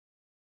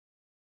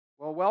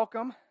Well,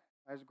 welcome.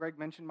 As Greg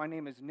mentioned, my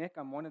name is Nick.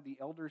 I'm one of the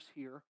elders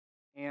here,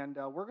 and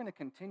we're going to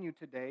continue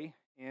today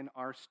in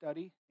our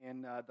study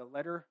in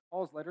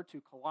Paul's letter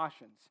to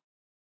Colossians.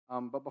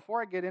 But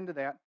before I get into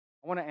that,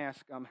 I want to ask,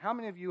 how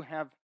many of you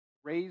have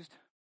raised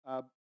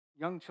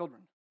young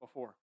children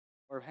before,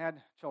 or have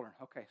had children?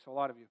 Okay, so a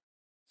lot of you.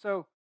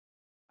 So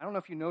I don't know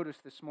if you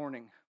noticed this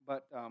morning,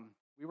 but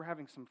we were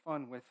having some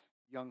fun with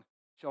young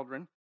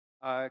children.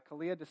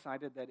 Kalia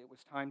decided that it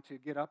was time to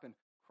get up and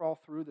crawl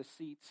through the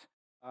seats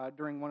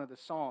during one of the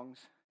songs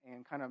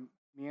and kind of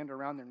meander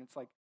around there. And it's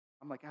like,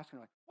 I'm like asking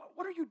her, like,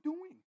 what are you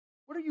doing?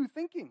 What are you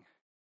thinking?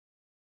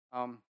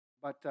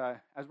 But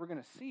as we're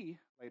going to see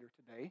later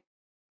today,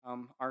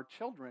 our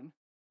children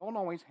don't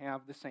always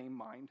have the same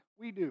mind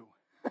we do.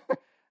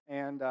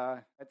 And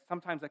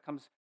sometimes that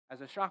comes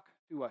as a shock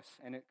to us,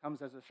 and it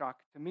comes as a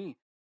shock to me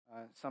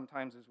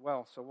sometimes as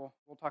well. So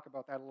we'll talk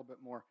about that a little bit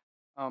more.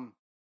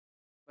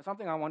 But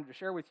something I wanted to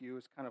share with you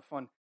is kind of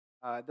fun.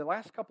 The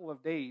last couple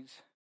of days,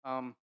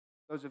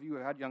 those of you who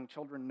had young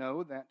children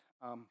know that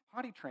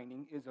potty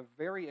training is a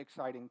very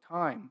exciting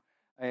time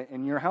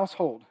in your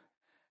household.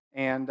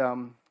 And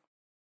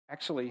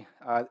actually,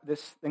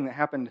 this thing that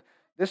happened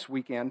this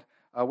weekend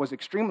was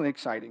extremely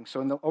exciting.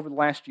 So over the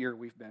last year,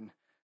 we've been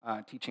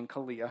teaching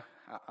Kalia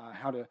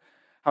how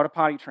to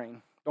potty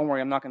train. Don't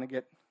worry, I'm not going to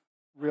get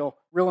real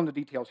into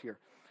details here.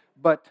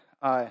 But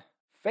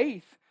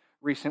Faith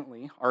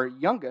recently, our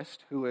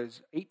youngest, who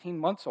is 18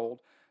 months old,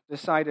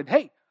 decided,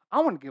 hey,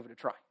 I want to give it a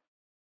try.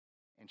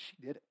 And she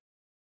did it.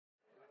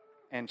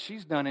 And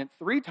she's done it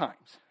 3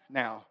 times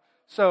now.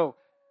 So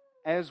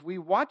as we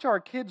watch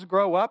our kids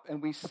grow up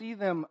and we see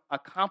them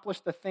accomplish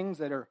the things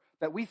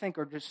that we think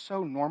are just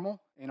so normal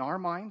in our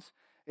minds,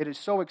 it is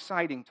so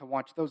exciting to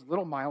watch those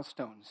little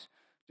milestones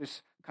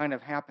just kind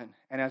of happen.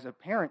 And as a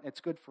parent, it's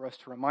good for us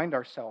to remind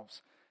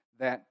ourselves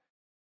that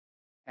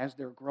as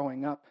they're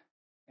growing up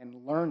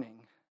and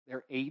learning,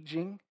 they're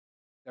aging.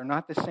 They're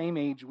not the same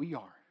age we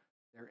are.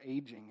 They're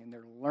aging and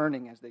they're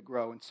learning as they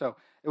grow. And so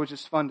it was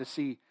just fun to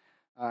see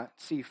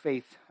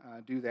Faith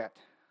do that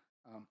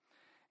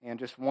and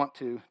just want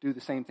to do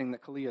the same thing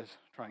that Kalia's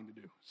trying to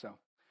do. So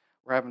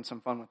we're having some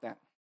fun with that.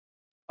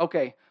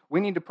 Okay, we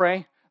need to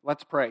pray.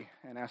 Let's pray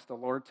and ask the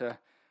Lord to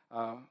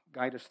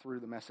guide us through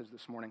the message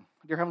this morning.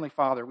 Dear Heavenly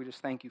Father, we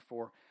just thank you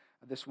for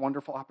this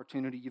wonderful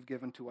opportunity you've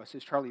given to us,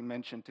 as Charlie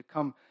mentioned, to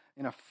come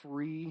in a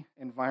free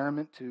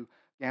environment, to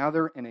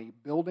gather in a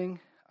building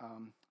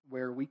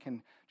where we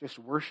can just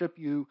worship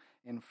you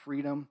in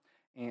freedom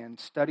and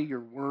study your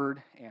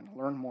word and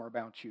learn more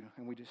about you.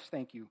 And we just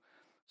thank you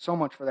so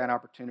much for that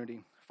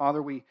opportunity.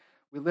 Father, we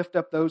lift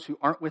up those who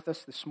aren't with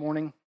us this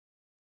morning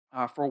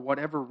for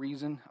whatever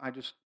reason. I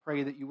just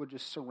pray that you would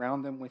just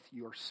surround them with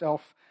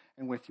yourself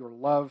and with your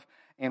love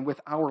and with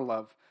our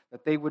love,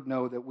 that they would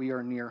know that we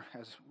are near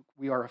as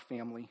we are a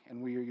family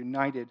and we are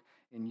united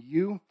in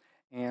you,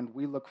 and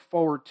we look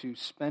forward to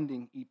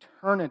spending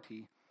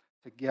eternity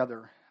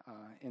together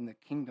in the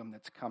kingdom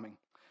that's coming.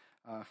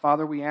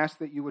 Father, we ask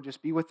that you would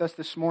just be with us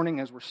this morning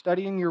as we're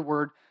studying your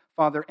word.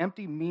 Father,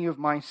 empty me of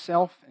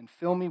myself and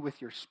fill me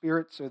with your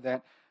spirit so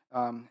that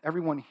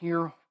everyone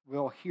here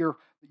will hear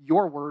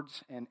your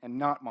words and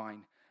not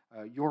mine,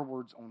 your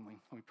words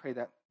only. We pray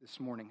that this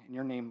morning. In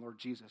your name, Lord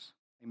Jesus.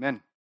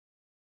 Amen.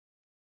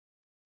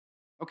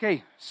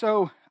 Okay,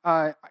 so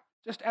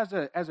just as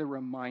a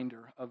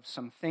reminder of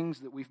some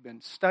things that we've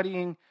been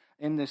studying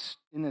in this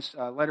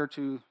letter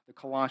to the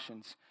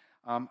Colossians,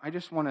 I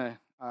just want to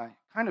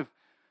kind of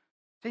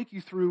take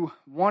you through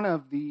one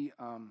of the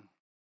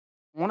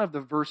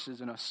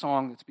verses in a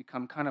song that's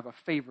become kind of a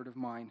favorite of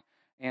mine,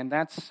 and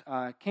that's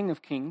King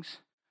of Kings,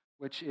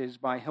 which is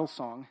by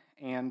Hillsong,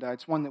 and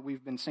it's one that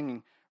we've been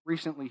singing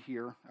recently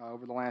here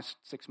over the last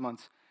 6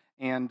 months.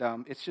 And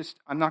it's just,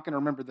 I'm not going to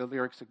remember the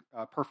lyrics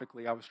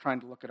perfectly. I was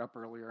trying to look it up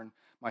earlier, and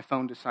my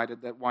phone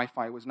decided that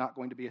Wi-Fi was not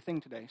going to be a thing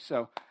today.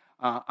 So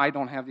I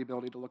don't have the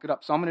ability to look it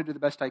up. So I'm going to do the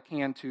best I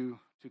can to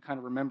kind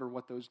of remember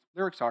what those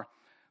lyrics are.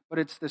 But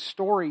it's the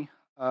story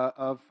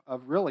of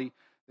really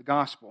the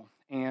gospel,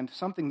 and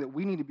something that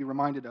we need to be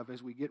reminded of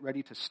as we get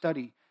ready to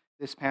study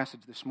this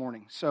passage this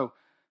morning. So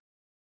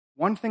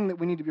one thing that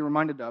we need to be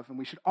reminded of, and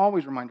we should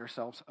always remind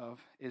ourselves of,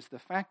 is the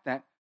fact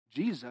that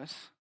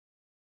Jesus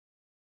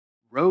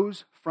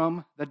rose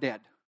from the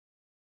dead.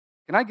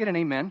 Can I get an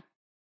amen?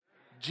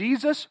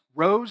 Jesus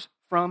rose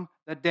from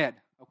the dead,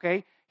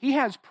 okay? He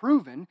has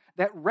proven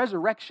that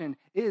resurrection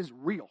is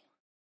real,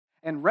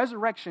 and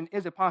resurrection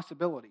is a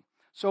possibility.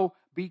 So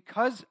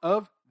because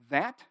of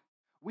that,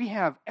 we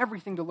have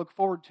everything to look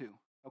forward to,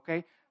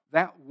 okay?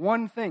 That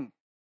one thing,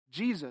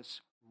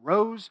 Jesus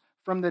rose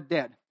from the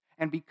dead.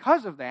 And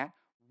because of that,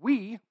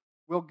 we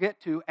will get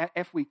to,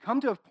 if we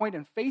come to a point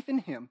in faith in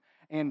him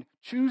and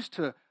choose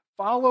to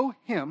follow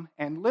him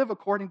and live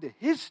according to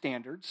his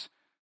standards,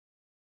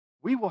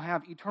 we will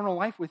have eternal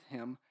life with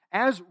him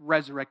as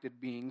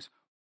resurrected beings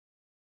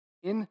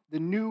in the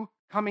new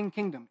coming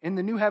kingdom, in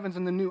the new heavens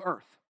and the new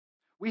earth.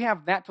 We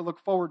have that to look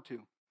forward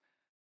to.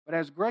 But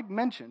as Greg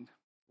mentioned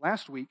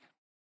last week,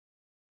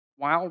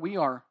 while we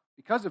are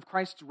Because of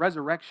Christ's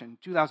resurrection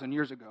 2,000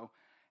 years ago,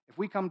 if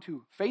we come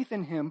to faith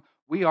in him,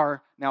 we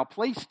are now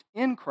placed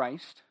in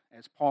Christ,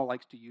 as Paul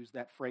likes to use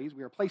that phrase.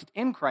 We are placed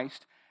in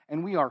Christ,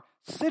 and we are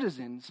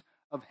citizens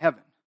of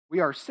heaven. We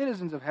are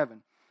citizens of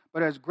heaven.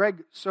 But as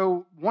Greg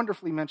so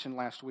wonderfully mentioned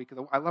last week,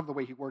 I love the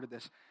way he worded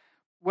this,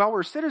 while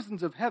we're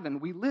citizens of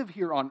heaven, we live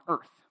here on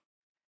earth.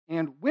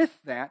 And with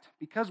that,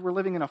 because we're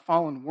living in a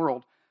fallen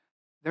world,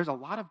 there's a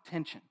lot of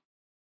tension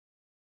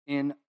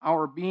in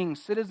our being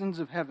citizens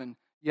of heaven,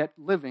 yet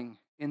living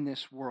in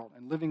this world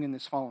and living in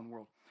this fallen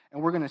world.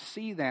 And we're going to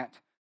see that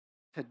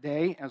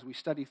today as we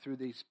study through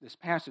this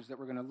passage that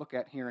we're going to look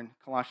at here in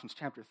Colossians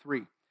chapter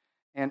 3.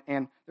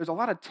 And there's a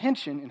lot of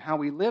tension in how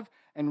we live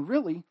and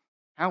really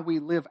how we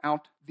live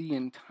out the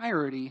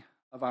entirety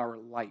of our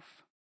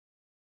life.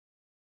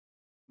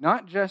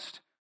 Not just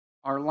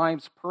our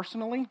lives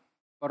personally,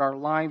 but our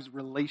lives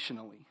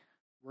relationally.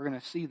 We're going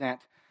to see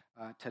that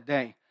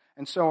today.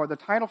 And so the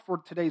title for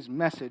today's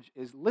message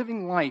is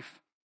Living Life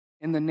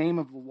in the Name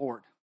of the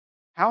Lord.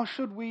 How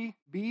should we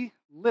be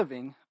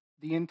living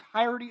the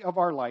entirety of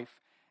our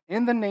life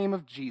in the name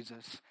of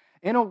Jesus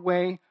in a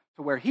way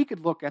to where he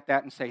could look at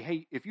that and say,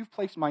 hey, if you've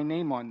placed my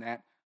name on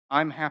that,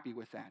 I'm happy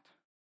with that.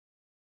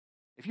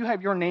 If you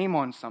have your name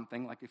on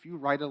something, like if you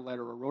write a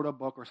letter or wrote a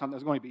book or something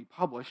that's going to be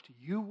published,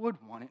 you would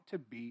want it to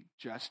be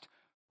just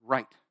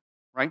right?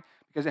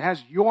 Because it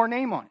has your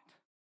name on it.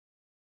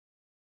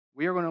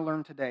 We are going to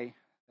learn today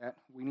that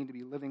we need to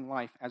be living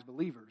life as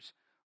believers.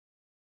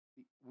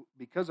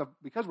 Because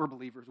we're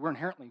believers, we're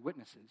inherently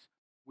witnesses.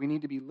 We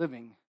need to be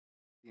living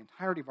the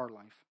entirety of our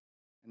life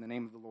in the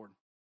name of the Lord.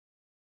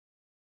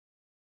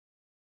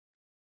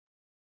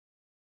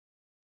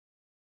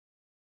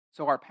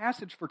 So our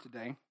passage for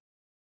today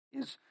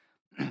is,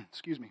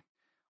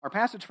 our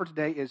passage for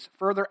today is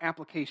further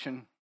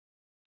application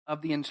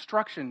of the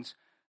instructions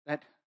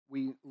that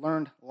we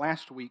learned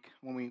last week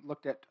when we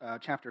looked at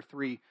chapter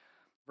 3,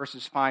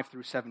 verses 5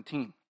 through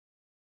 17.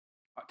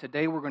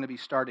 Today we're going to be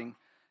starting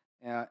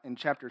in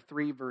chapter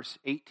 3, verse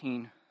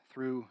 18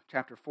 through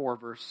chapter 4,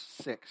 verse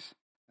 6.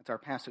 That's our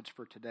passage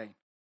for today.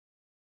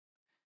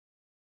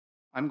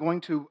 I'm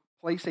going to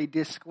place a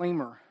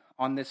disclaimer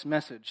on this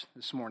message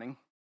this morning.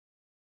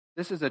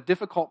 This is a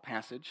difficult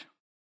passage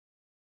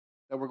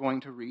that we're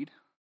going to read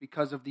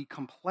because of the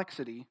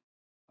complexity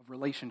of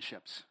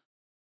relationships,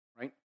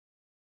 right?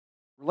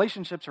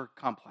 Relationships are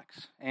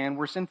complex, and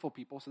we're sinful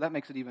people, so that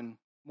makes it even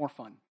more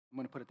fun. I'm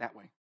going to put it that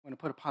way. I'm going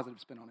to put a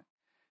positive spin on it.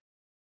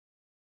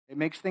 It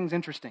makes things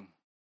interesting,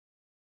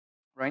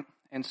 right?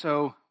 And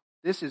so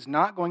this is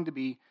not going to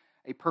be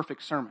a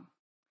perfect sermon.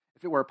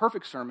 If it were a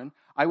perfect sermon,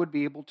 I would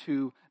be able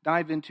to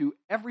dive into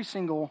every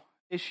single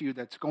issue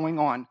that's going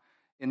on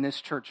in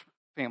this church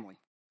family.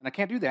 And I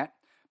can't do that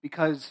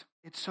because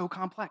it's so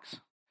complex.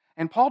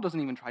 And Paul doesn't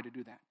even try to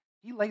do that.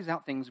 He lays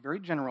out things very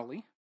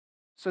generally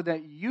so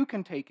that you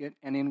can take it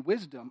and in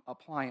wisdom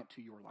apply it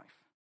to your life.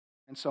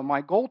 And so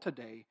my goal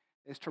today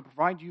is to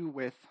provide you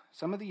with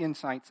some of the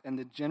insights and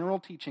the general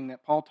teaching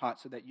that Paul taught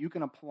so that you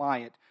can apply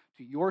it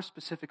to your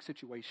specific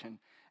situation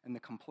and the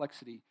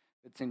complexity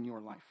that's in your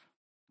life.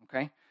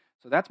 Okay?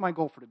 So that's my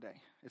goal for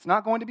today. It's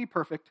not going to be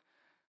perfect,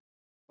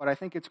 but I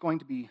think it's going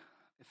to be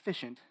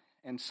efficient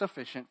and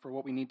sufficient for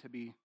what we need to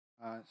be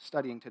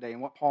studying today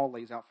and what Paul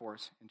lays out for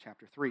us in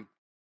chapter 3.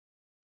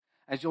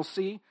 As you'll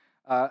see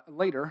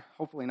later,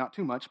 hopefully not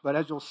too much, but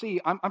as you'll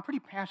see, I'm pretty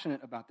passionate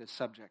about this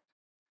subject.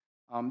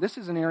 This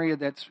is an area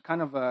that's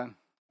kind of I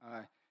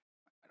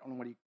don't know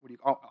what do you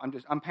call.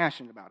 I'm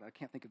passionate about it. I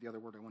can't think of the other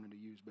word I wanted to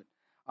use,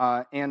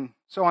 but and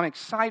so I'm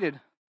excited.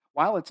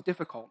 While it's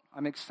difficult,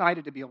 I'm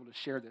excited to be able to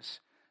share this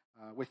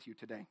with you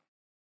today.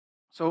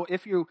 So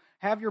if you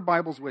have your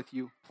Bibles with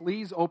you,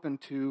 please open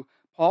to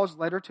Paul's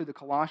letter to the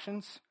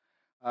Colossians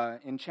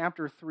in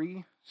chapter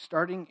 3,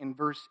 starting in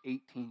verse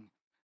 18.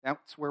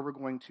 That's where we're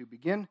going to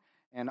begin,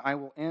 and I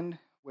will end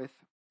with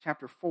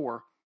chapter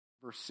 4,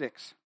 verse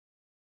 6.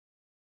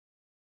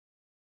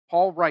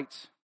 Paul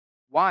writes,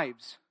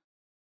 "Wives,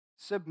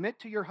 submit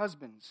to your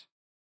husbands,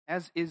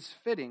 as is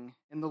fitting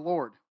in the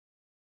Lord.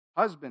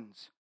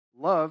 Husbands,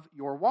 love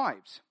your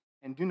wives,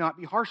 and do not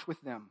be harsh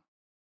with them.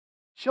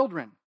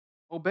 Children,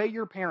 obey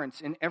your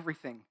parents in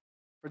everything,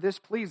 for this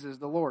pleases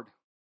the Lord.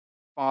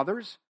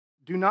 Fathers,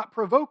 do not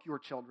provoke your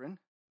children,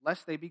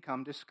 lest they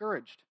become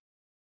discouraged.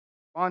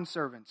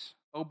 Bondservants,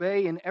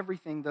 obey in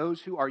everything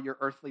those who are your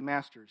earthly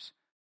masters,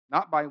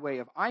 not by way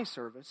of eye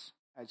service,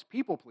 as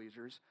people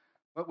pleasers,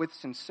 but with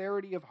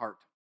sincerity of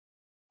heart,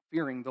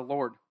 fearing the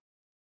Lord.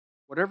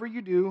 Whatever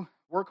you do,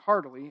 work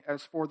heartily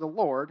as for the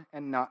Lord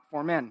and not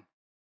for men,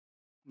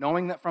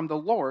 knowing that from the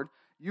Lord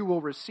you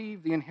will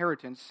receive the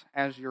inheritance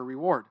as your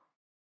reward.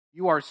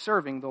 You are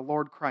serving the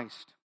Lord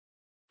Christ.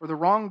 For the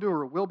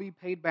wrongdoer will be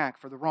paid back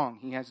for the wrong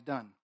he has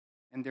done,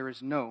 and there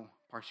is no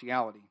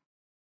partiality.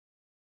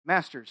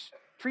 Masters,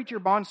 treat your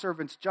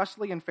bondservants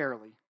justly and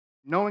fairly,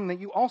 knowing that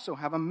you also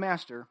have a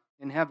master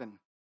in heaven.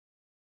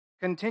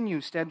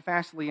 Continue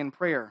steadfastly in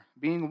prayer,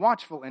 being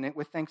watchful in it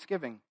with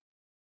thanksgiving.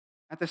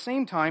 At the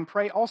same time,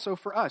 pray also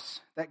for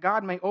us, that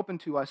God may open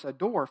to us a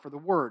door for the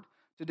word,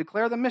 to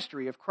declare the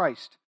mystery of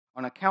Christ,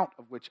 on account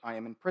of which I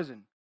am in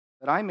prison,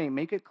 that I may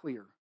make it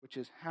clear, which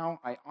is how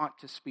I ought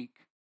to speak.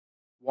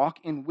 Walk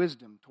in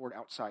wisdom toward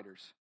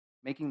outsiders,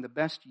 making the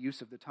best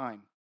use of the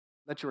time.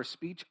 Let your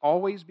speech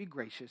always be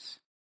gracious,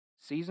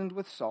 seasoned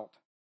with salt,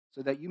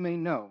 so that you may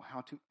know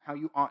how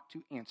you ought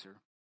to answer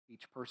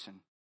each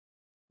person.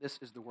 This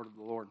is the word of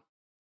the Lord.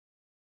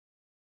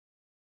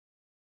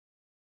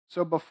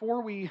 So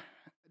before we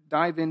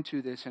dive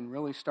into this and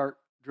really start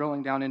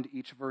drilling down into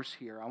each verse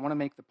here, I want to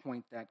make the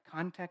point that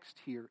context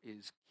here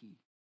is key.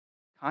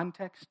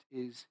 Context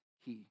is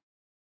key.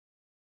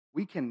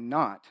 We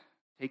cannot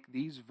take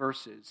these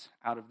verses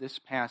out of this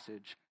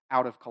passage,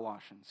 out of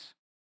Colossians,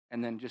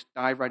 and then just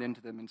dive right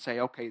into them and say,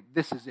 okay,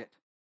 this is it.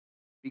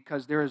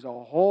 Because there is a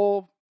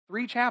whole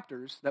 3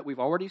 chapters that we've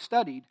already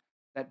studied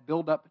that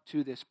build up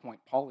to this point.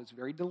 Paul is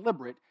very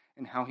deliberate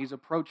in how he's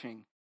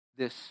approaching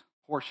this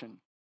portion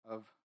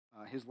of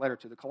his letter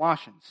to the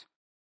Colossians.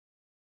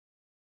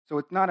 So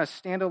it's not a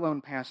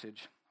standalone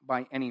passage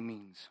by any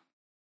means.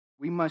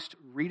 We must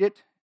read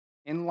it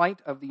in light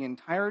of the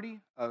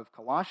entirety of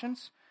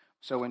Colossians.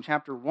 So in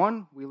chapter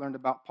 1, we learned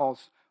about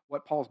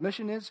what Paul's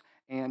mission is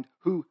and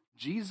who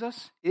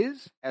Jesus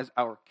is as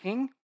our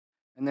King.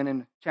 And then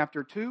in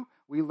chapter 2,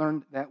 we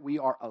learned that we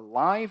are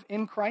alive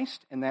in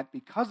Christ and that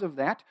because of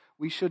that,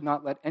 we should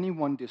not let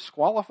anyone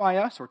disqualify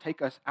us or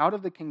take us out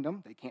of the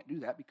kingdom. They can't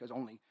do that because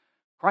only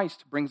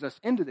Christ brings us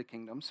into the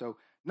kingdom, so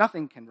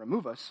nothing can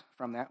remove us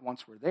from that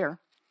once we're there.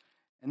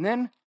 And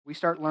then we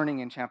start learning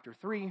in chapter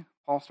 3,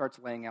 Paul starts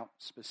laying out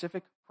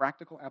specific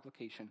practical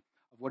application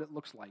of what it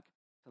looks like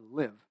to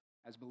live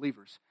as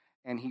believers.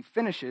 And he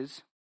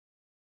finishes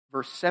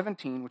verse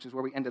 17, which is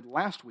where we ended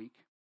last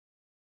week,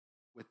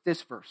 with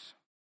this verse.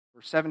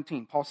 Verse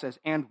 17, Paul says,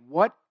 "And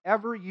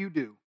whatever you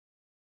do,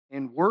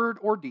 in word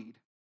or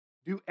deed,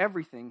 do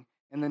everything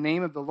in the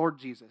name of the Lord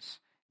Jesus,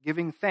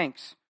 giving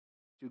thanks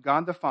to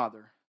God the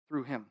Father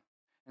through him."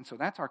 And so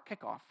that's our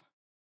kickoff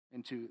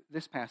into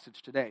this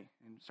passage today,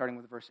 and starting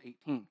with verse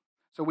 18.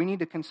 So we need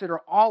to consider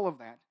all of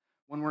that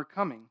when we're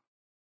coming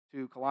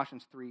to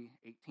Colossians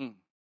 3:18.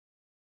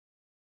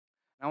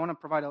 I want to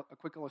provide a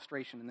quick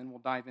illustration, and then we'll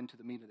dive into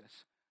the meat of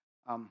this.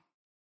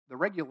 The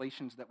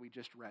regulations that we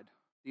just read,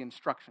 the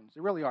instructions,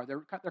 they really are.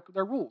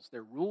 They're rules.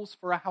 They're rules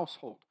for a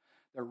household.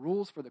 They're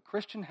rules for the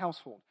Christian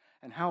household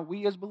and how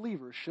we as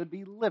believers should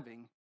be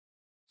living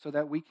so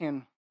that we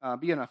can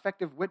be an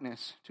effective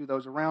witness to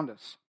those around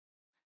us.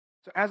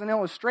 So as an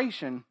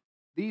illustration,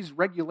 these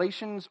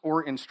regulations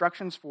or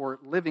instructions for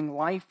living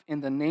life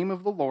in the name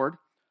of the Lord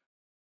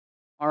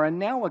are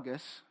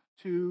analogous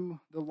to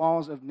the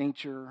laws of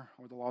nature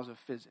or the laws of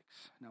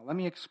physics. Now, let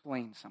me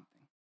explain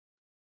something.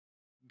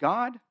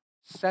 God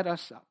set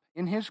us up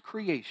in his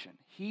creation.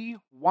 He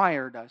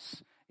wired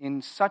us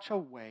in such a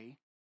way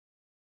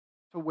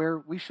to where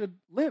we should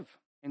live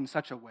in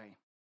such a way.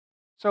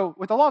 So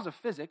with the laws of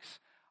physics,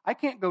 I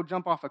can't go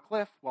jump off a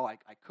cliff. Well, I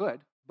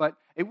could, but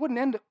it wouldn't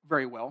end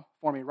very well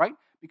for me, right?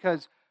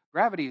 Because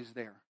gravity is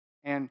there.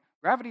 And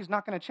gravity is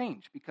not going to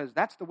change because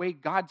that's the way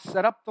God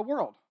set up the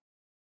world.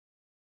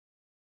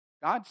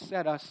 God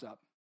set us up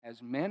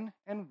as men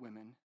and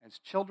women, as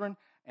children,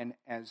 and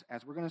as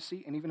we're going to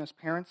see, and even as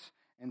parents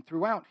and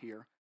throughout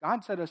here,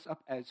 God set us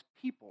up as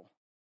people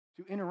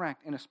to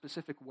interact in a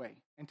specific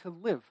way and to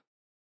live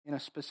in a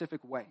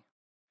specific way.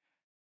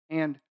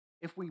 And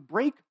if we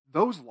break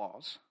those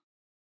laws,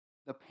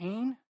 the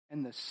pain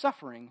and the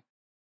suffering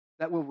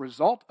that will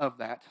result of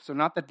that, so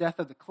not the death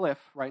of the cliff,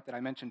 right, that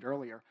I mentioned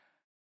earlier,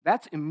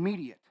 that's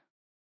immediate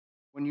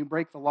when you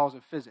break the laws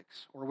of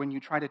physics or when you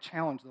try to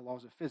challenge the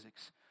laws of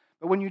physics.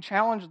 But when you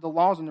challenge the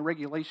laws and the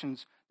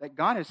regulations that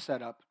God has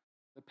set up,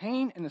 the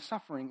pain and the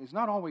suffering is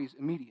not always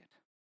immediate.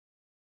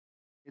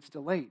 It's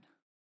delayed.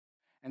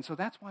 And so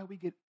that's why we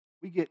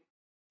get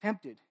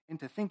tempted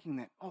into thinking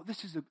that, oh,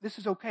 this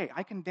is okay.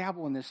 I can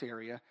dabble in this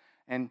area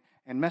and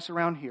mess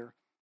around here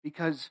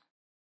because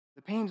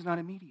the pain's not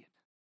immediate.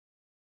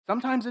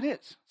 Sometimes it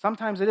is.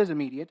 Sometimes it is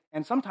immediate,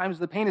 and sometimes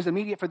the pain is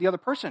immediate for the other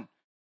person,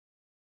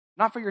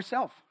 not for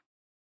yourself.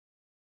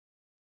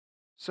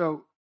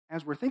 So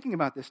as we're thinking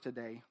about this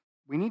today,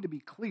 we need to be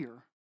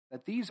clear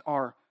that these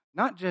are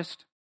not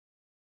just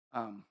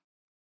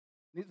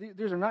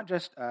these are not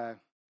just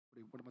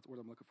what's the word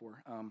I'm looking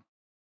for?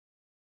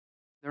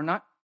 They're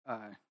not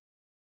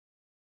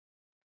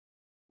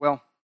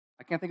well,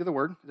 I can't think of the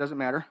word. It doesn't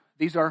matter.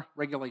 These are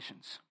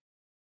regulations.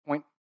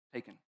 Point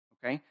taken.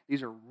 Okay,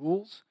 these are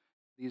rules.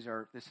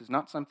 This is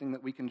not something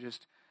that we can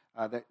just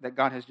that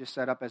God has just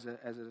set up as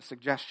a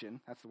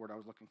suggestion. That's the word I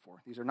was looking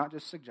for. These are not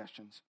just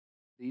suggestions.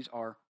 These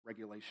are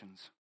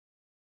regulations.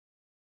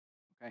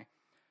 Okay.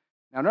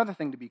 Now another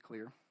thing to be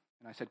clear,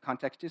 and I said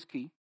context is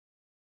key.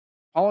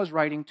 Paul is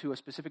writing to a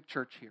specific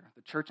church here,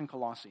 the church in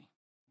Colossae.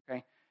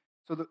 Okay.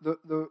 So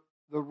the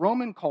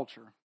Roman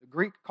culture, the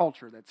Greek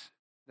culture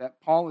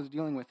that Paul is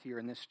dealing with here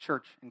in this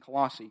church in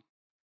Colossae,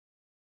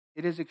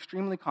 it is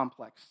extremely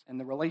complex, and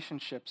the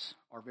relationships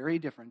are very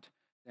different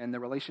than the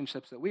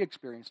relationships that we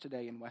experience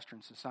today in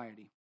Western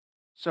society.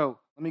 So,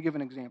 let me give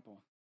an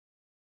example.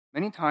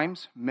 Many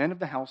times, men of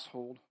the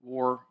household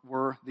were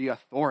the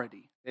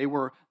authority. They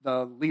were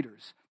the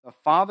leaders. The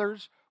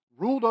fathers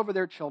ruled over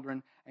their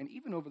children and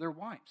even over their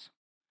wives.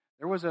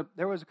 There was a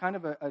kind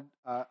of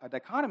a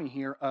dichotomy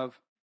here of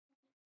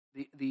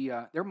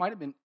there might have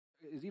been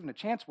is even a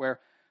chance where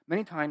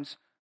many times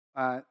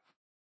the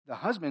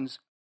husbands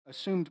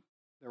assumed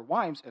their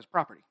wives as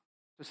property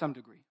to some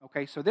degree.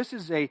 Okay, so this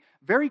is a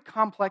very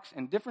complex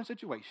and different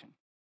situation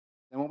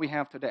than what we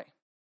have today.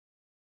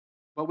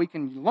 But we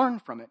can learn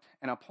from it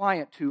and apply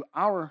it to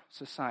our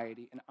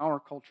society and our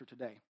culture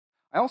today.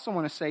 I also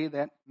want to say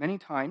that many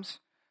times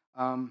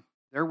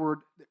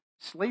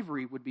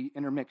slavery would be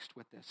intermixed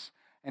with this,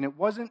 and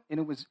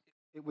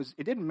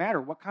it didn't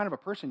matter what kind of a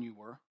person you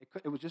were.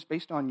 It was just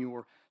based on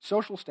your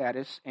social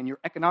status and your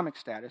economic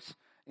status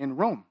in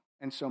Rome.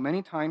 And so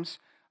many times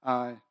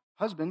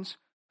husbands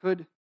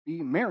could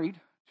be married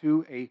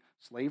to a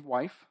slave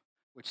wife,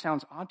 which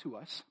sounds odd to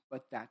us,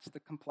 but that's the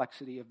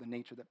complexity of the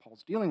nature that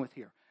Paul's dealing with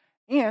here.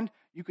 And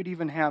you could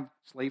even have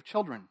slave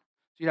children.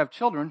 So you'd have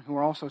children who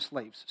are also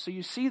slaves. So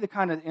you see the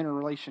kind of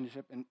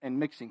interrelationship and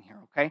mixing here,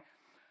 okay?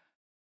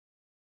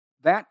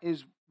 That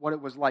is what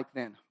it was like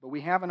then. But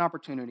we have an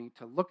opportunity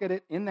to look at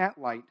it in that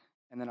light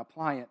and then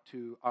apply it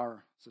to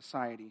our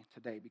society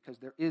today, because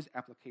there is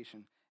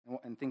application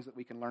and things that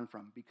we can learn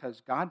from,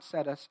 because God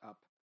set us up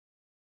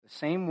the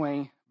same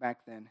way back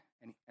then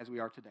as we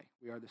are today.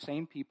 We are the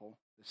same people,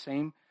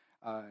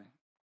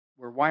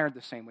 we're wired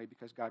the same way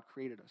because God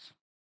created us.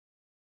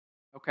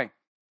 Okay,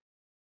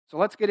 so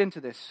let's get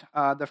into this.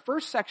 The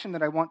first section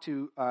that I want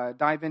to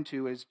dive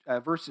into is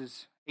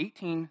verses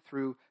 18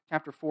 through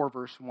chapter 4,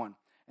 verse 1.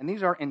 And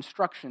these are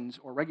instructions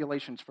or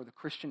regulations for the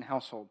Christian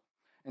household.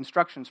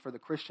 Instructions for the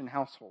Christian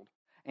household.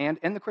 And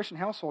in the Christian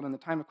household in the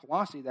time of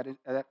Colossae,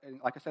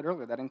 like I said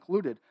earlier, that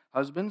included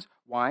husbands,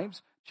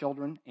 wives,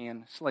 children,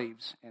 and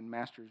slaves, and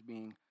masters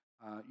being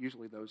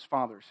usually those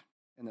fathers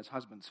and those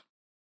husbands.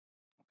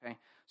 Okay,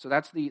 so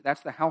that's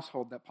the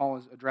household that Paul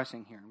is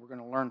addressing here, and we're going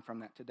to learn from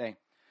that today.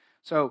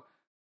 So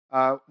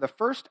the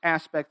first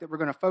aspect that we're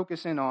going to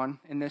focus in on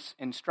in this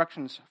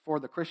instructions for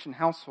the Christian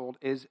household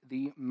is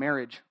the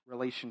marriage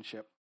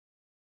relationship.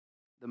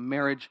 The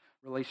marriage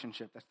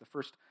relationship. That's the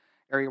first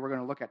area we're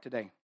going to look at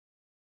today.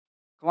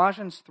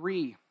 Colossians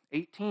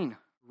 3:18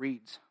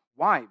 reads,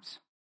 "Wives,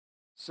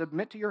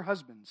 submit to your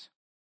husbands,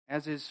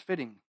 as is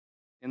fitting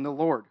in the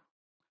Lord."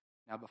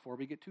 Now, before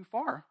we get too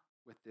far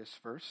with this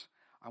verse,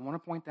 I want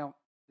to point out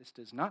this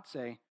does not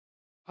say,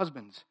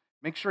 "Husbands,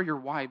 make sure your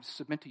wives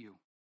submit to you."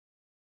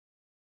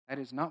 That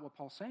is not what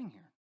Paul's saying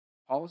here.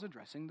 Paul is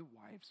addressing the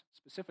wives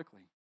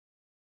specifically,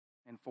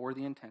 and for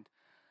the intent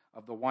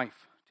of the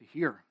wife to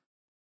hear.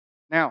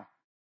 Now,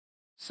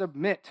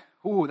 submit.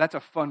 Ooh, that's a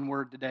fun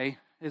word today,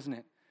 isn't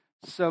it?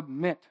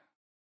 Submit.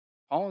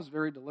 Paul is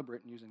very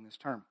deliberate in using this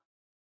term.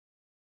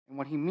 And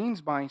what he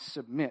means by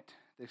submit,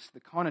 the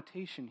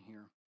connotation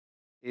here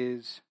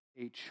is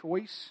a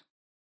choice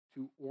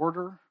to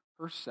order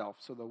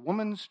herself. So the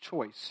woman's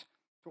choice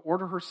to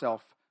order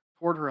herself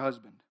toward her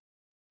husband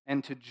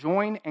and to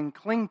join and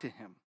cling to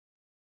him.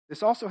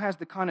 This also has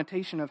the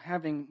connotation of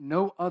having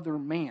no other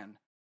man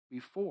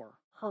before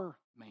her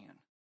man.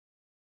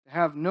 To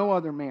have no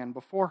other man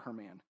before her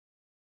man.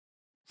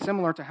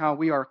 Similar to how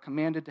we are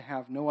commanded to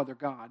have no other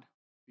God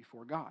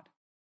before God.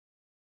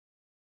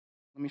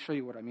 Let me show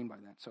you what I mean by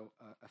that. So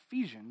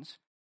Ephesians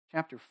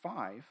chapter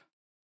 5,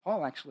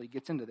 Paul actually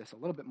gets into this a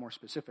little bit more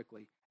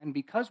specifically. And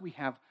because we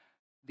have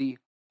the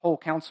whole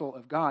counsel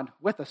of God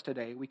with us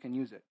today, we can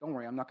use it. Don't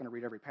worry, I'm not going to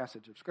read every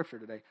passage of Scripture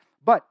today.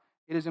 But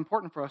it is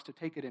important for us to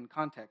take it in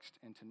context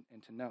and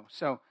to know.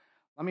 So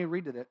let me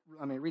read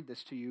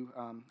this to you.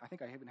 I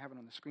think I even have it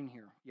on the screen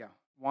here. Yeah.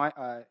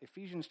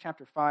 Ephesians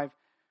chapter 5,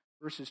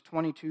 verses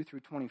 22 through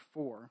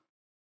 24.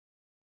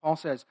 Paul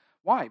says,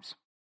 "Wives,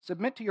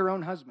 submit to your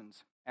own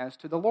husbands, as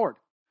to the Lord.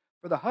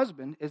 For the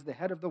husband is the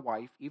head of the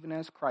wife, even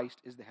as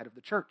Christ is the head of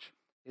the church,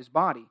 his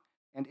body,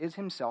 and is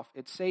himself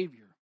its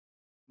Savior.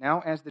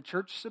 Now, as the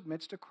church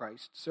submits to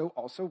Christ, so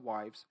also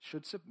wives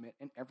should submit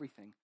in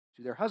everything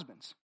to their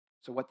husbands."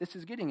 So what this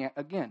is getting at,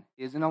 again,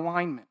 is an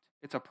alignment.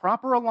 It's a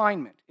proper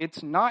alignment.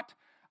 It's not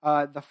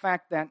the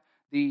fact that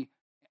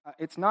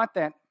it's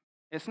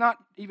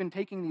not even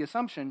taking the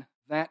assumption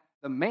that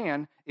the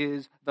man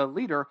is the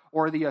leader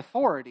or the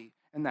authority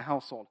in the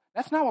household.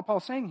 That's not what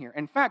Paul's saying here.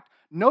 In fact,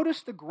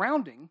 notice the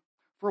grounding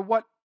for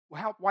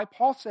why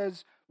Paul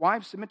says,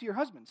 "Wives, submit to your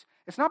husbands."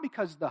 It's not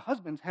because the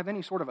husbands have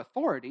any sort of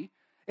authority.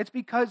 It's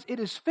because it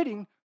is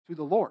fitting to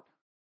the Lord.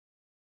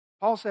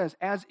 Paul says,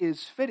 "As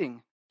is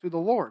fitting to the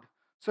Lord."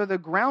 So the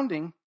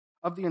grounding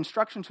of the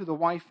instruction to the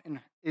wife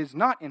is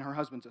not in her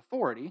husband's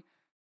authority.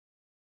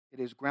 It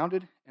is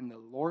grounded in the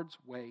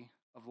Lord's way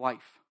of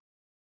life.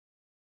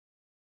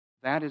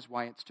 That is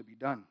why it's to be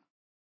done.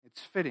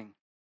 It's fitting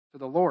to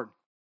the Lord.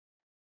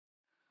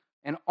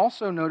 And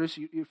also notice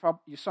you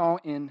saw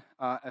in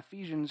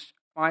Ephesians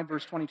 5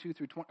 verse 22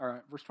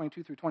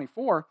 through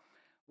 24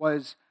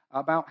 was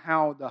about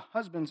how the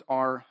husbands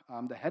are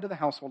the head of the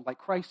household, like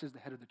Christ is the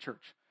head of the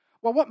church.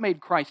 Well, what made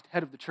Christ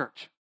head of the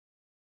church?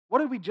 What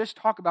did we just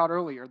talk about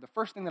earlier? The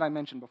first thing that I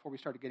mentioned before we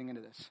started getting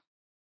into this.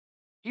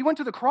 He went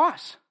to the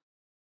cross.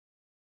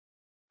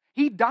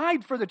 He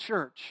died for the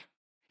church.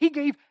 He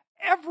gave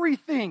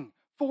everything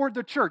for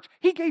the church.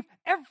 He gave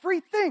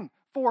everything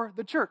for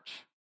the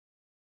church.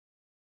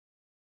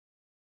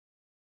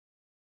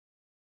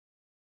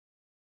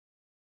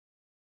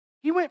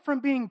 He went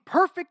from being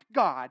perfect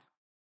God,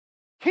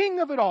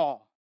 king of it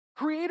all,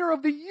 creator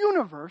of the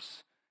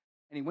universe,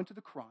 and he went to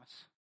the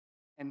cross.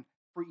 And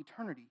for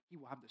eternity, he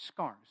will have the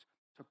scars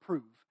to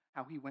prove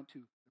how he went to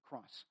the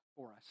cross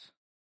for us.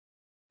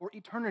 For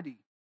eternity,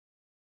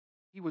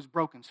 he was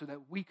broken so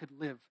that we could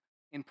live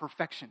in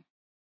perfection.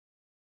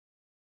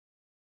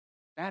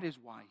 That is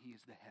why he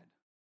is the head.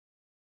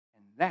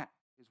 And that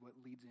is what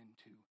leads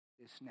into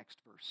this next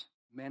verse.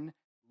 Men,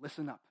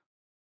 listen up.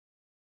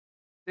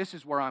 This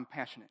is where I'm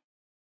passionate.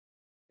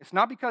 It's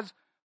not because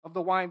of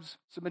the wives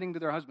submitting to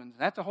their husbands.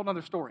 That's a whole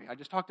other story. I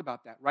just talked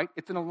about that, right?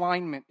 It's an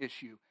alignment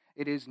issue.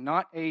 It is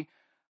not a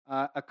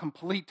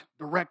complete,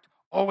 direct,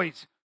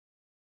 always,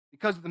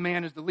 because the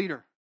man is the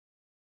leader.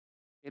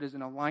 It is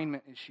an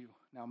alignment issue.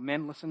 Now,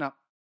 men, listen up.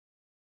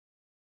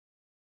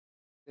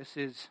 This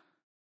is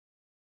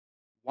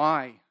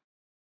why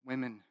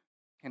women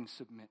can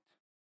submit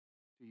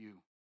to you.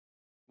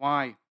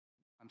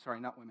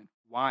 Not women.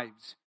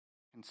 Wives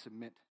can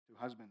submit to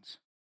husbands.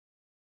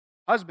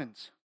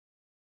 Husbands,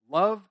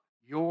 love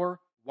your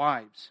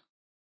wives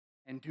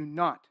and do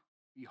not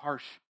be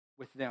harsh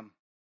with them.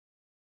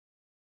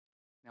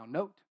 Now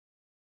note,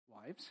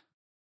 wives,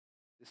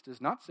 this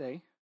does not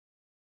say,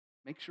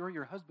 make sure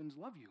your husbands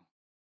love you.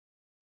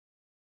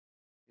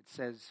 It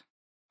says,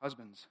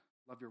 husbands,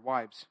 love your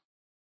wives.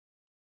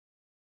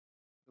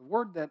 The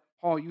word that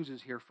Paul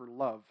uses here for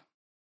love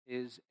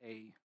is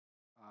a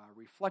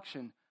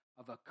reflection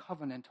of a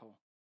covenantal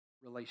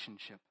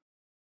relationship.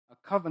 A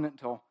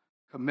covenantal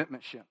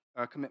commitmentship.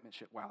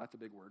 Wow, that's a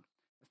big word.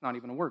 It's not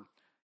even a word.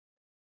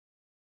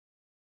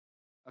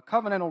 A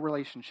covenantal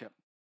relationship.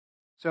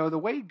 So the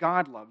way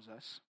God loves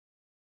us,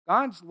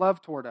 God's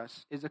love toward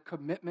us is a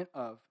commitment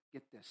of,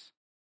 get this,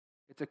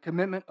 it's a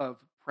commitment of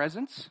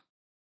presence,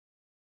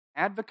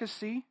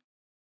 advocacy,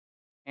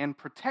 and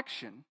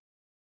protection,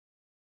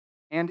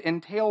 and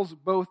entails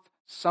both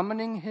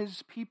summoning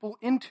his people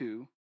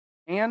into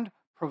and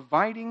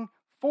providing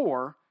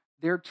for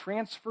their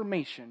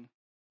transformation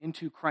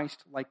into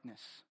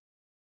Christ-likeness.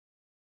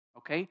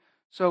 Okay?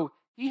 So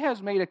he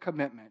has made a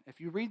commitment.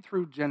 If you read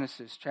through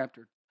Genesis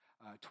chapter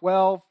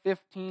 12,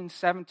 15,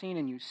 17,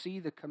 and you see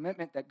the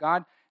commitment that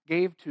God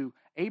gave to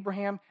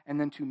Abraham and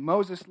then to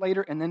Moses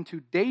later and then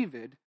to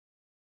David,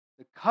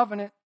 the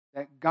covenant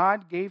that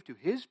God gave to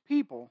his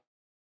people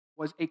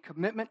was a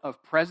commitment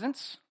of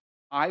presence.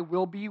 I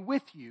will be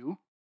with you.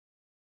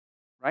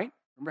 Right?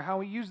 Remember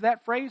how he used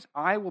that phrase?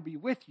 I will be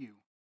with you.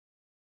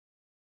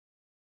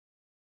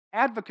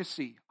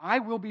 Advocacy. I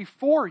will be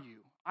for you.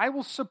 I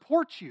will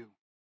support you.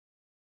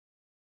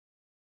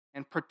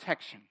 And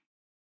protection.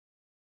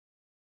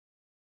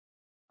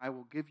 I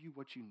will give you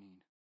what you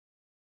need.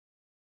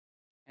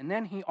 And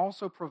then he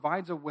also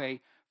provides a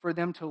way for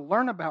them to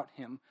learn about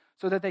him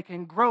so that they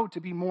can grow to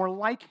be more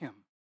like him.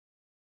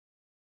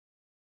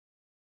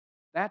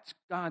 That's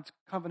God's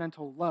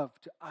covenantal love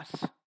to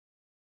us.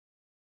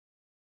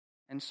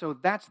 And so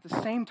that's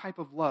the same type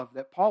of love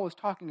that Paul is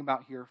talking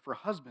about here for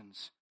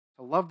husbands,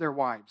 to love their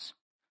wives.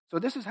 So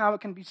this is how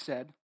it can be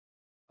said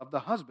of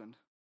the husband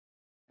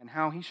and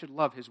how he should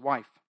love his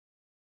wife.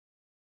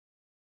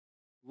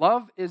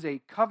 Love is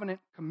a covenant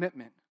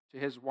commitment to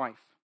his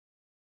wife.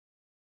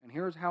 And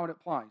here's how it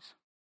applies.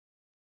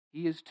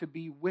 He is to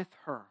be with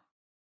her.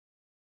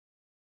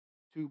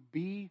 To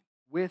be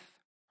with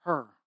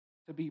her.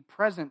 To be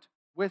present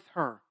with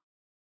her.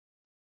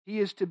 He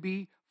is to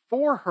be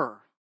for her.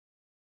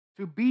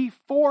 To be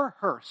for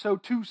her. So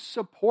to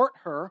support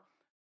her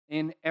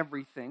in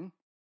everything.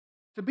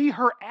 To be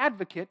her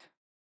advocate.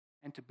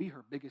 And to be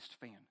her biggest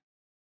fan.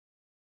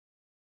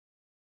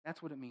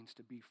 That's what it means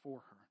to be for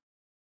her.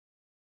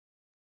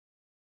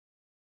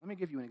 Let me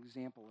give you an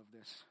example of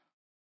this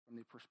from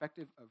the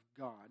perspective of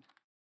God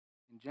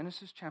in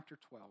Genesis chapter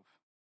 12,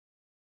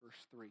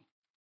 verse 3.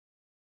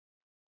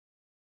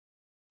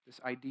 This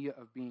idea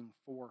of being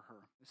for her.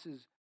 This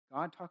is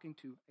God talking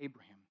to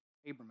Abram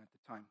at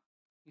the time.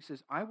 He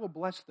says, I will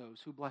bless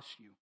those who bless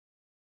you,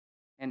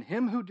 and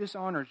him who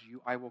dishonors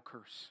you I will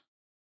curse,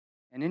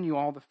 and in you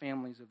all the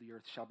families of the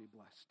earth shall be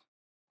blessed.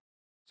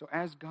 So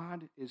as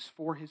God is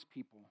for his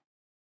people,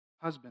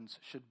 husbands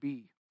should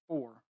be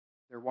for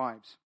their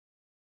wives.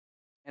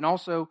 And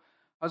also,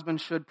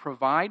 husbands should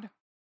provide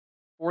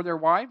for their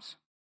wives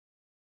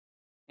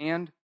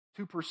and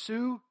to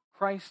pursue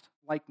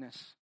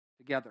Christ-likeness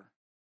together.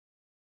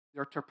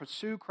 They're to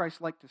pursue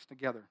Christ-likeness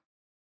together.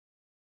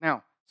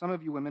 Now, some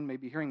of you women may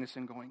be hearing this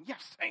and going,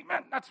 yes,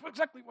 amen, that's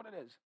exactly what it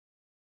is.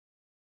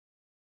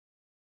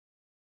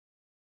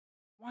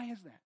 Why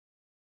is that?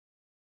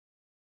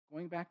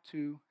 Going back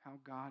to how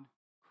God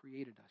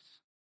created us.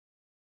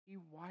 He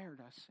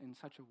wired us in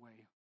such a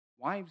way.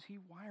 Wives, he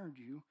wired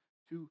you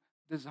to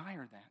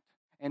desire that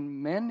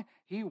And men,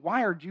 he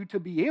wired you to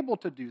be able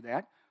to do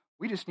that.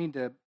 We just need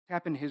to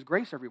tap into his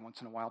grace every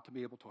once in a while to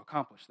be able to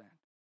accomplish that,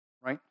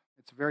 right?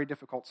 It's very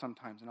difficult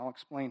sometimes, and I'll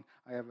explain.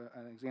 I have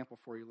an example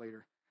for you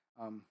later.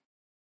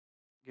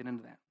 Get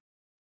into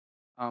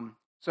that.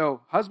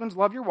 So husbands,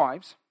 love your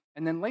wives,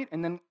 and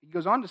then he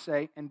goes on to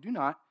say, and do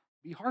not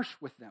be harsh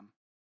with them.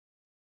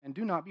 And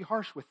do not be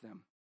harsh with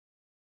them.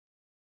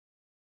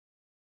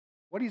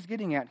 What he's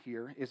getting at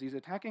here is he's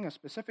attacking a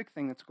specific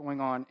thing that's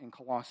going on in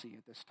Colossae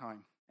at this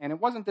time. And it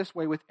wasn't this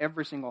way with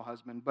every single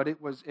husband, but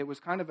it was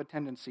kind of a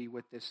tendency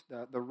with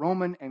the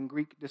Roman and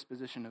Greek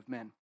disposition of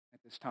men at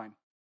this time.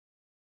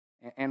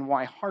 And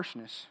why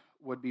harshness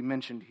would be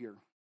mentioned here.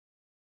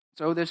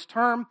 So this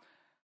term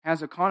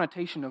has a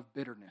connotation of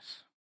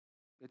bitterness.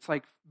 It's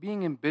like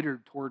being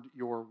embittered toward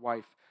your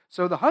wife.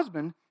 So the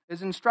husband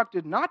is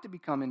instructed not to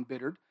become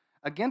embittered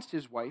against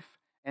his wife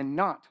and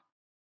not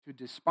to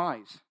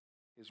despise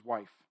his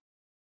wife.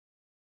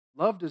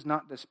 Love does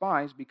not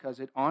despise because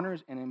it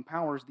honors and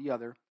empowers the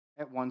other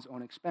at one's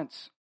own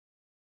expense.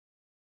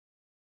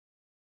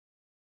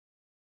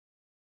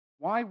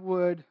 Why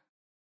would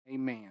a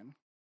man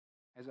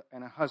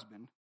and a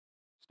husband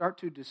start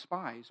to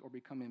despise or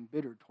become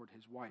embittered toward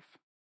his wife?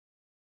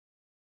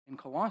 In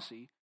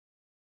Colossae,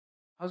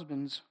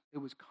 husbands, it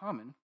was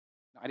common,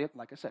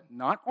 like I said,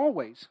 not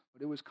always,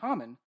 but it was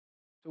common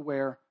to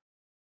where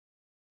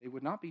they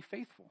would not be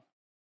faithful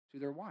to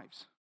their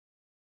wives.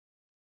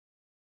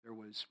 There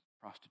was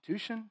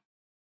prostitution,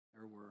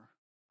 there were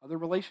other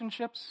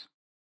relationships.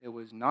 It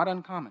was not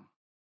uncommon.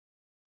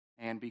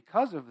 And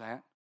because of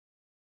that,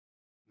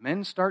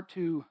 men start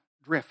to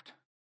drift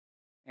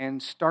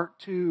and start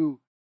to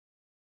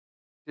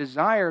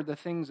desire the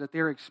things that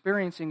they're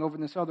experiencing over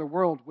in this other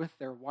world with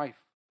their wife,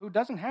 who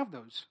doesn't have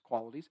those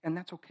qualities, and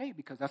that's okay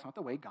because that's not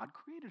the way God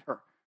created her.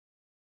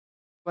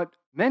 But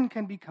men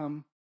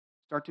can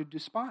start to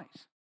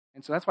despise.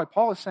 And so that's why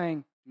Paul is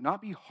saying, do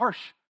not be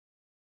harsh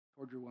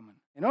toward your woman.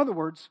 In other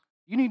words,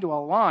 you need to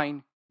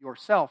align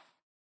yourself.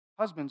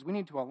 Husbands, we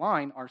need to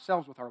align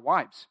ourselves with our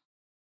wives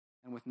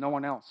and with no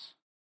one else.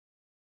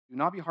 Do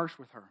not be harsh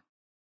with her.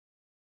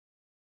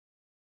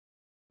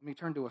 Let me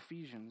turn to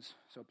Ephesians.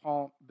 So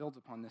Paul builds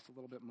upon this a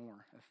little bit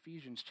more.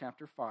 Ephesians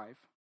chapter 5,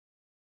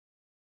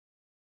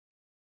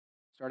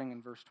 starting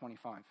in verse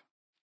 25.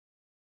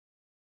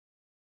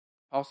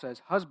 Paul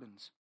says,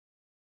 husbands,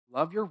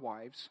 love your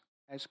wives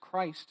as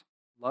Christ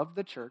loved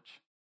the church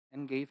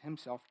and gave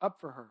himself up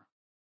for her,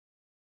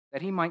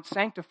 that he might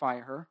sanctify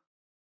her,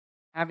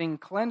 having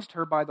cleansed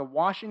her by the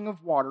washing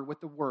of water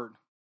with the word,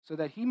 so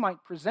that he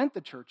might present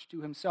the church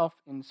to himself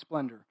in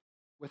splendor,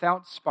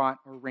 without spot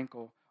or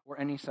wrinkle or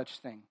any such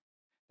thing,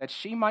 that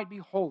she might be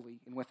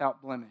holy and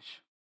without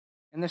blemish.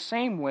 In the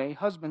same way,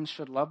 husbands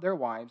should love their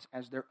wives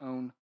as their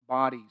own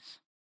bodies.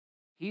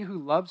 He who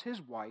loves his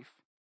wife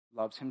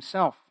loves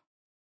himself.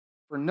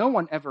 For no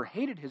one ever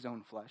hated his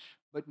own flesh,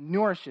 but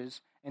nourishes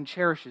and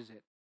cherishes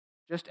it,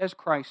 just as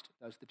Christ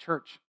does the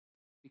church,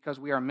 because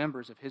we are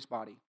members of his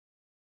body.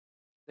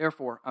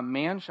 Therefore, a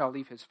man shall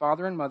leave his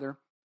father and mother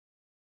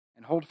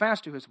and hold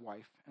fast to his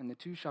wife, and the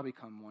two shall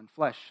become one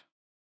flesh.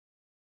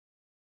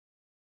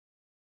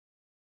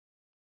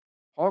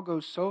 Paul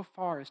goes so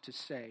far as to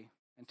say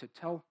and to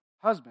tell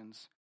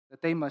husbands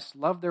that they must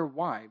love their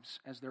wives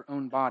as their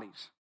own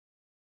bodies.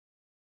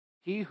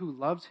 He who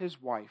loves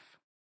his wife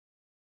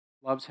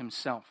loves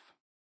himself.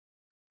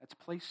 That's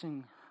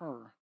placing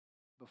her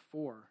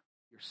before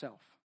yourself.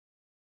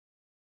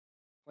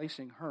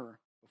 Placing her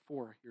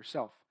before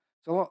yourself.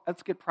 So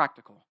let's get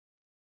practical.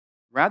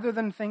 Rather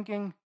than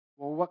thinking,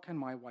 well, what can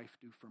my wife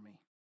do for me?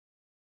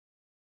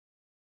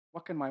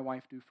 What can my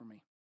wife do for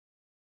me?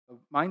 The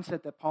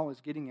mindset that Paul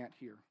is getting at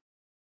here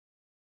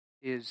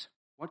is,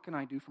 what can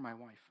I do for my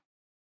wife?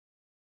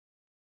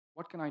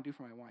 What can I do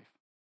for my wife?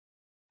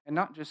 And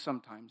not just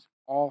sometimes,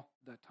 all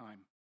the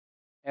time.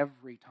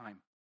 Every time.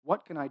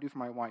 What can I do for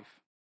my wife?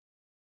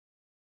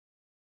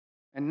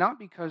 And not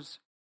because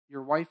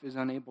your wife is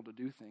unable to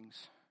do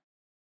things.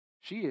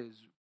 She is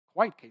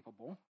quite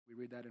capable. We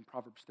read that in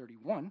Proverbs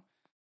 31.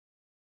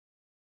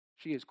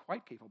 She is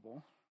quite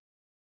capable.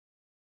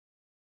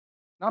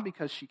 Not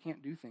because she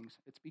can't do things,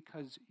 it's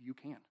because you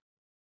can.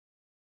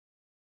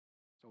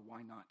 So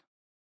why not?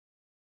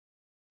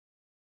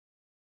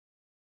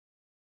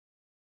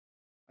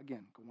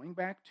 Again, going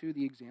back to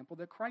the example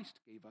that Christ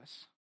gave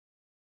us,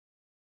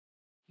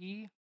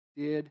 he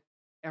did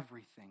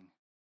everything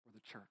for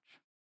the church.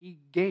 He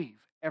gave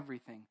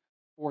everything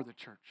for the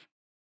church.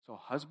 So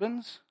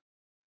husbands,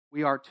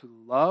 we are to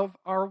love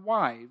our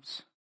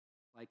wives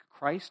like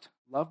Christ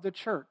loved the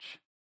church,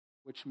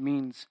 which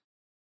means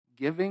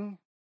giving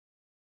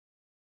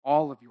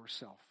all of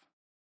yourself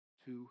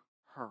to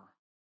her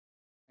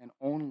and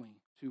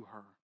only to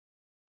her.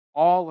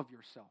 All of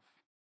yourself.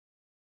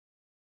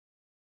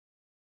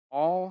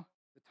 All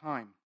the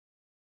time.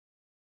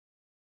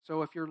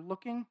 So if you're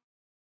looking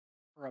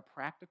for a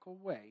practical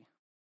way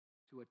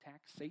to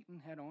attack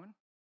Satan head on,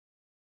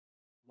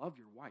 love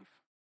your wife.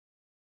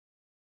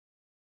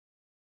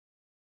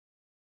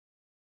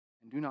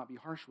 And do not be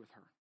harsh with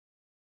her.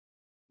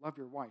 love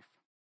your wife.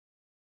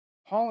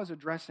 Paul is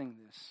addressing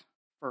this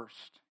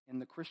first in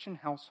the Christian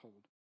household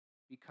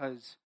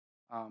because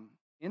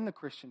in the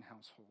Christian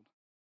household,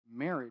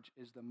 marriage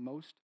is the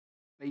most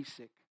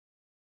basic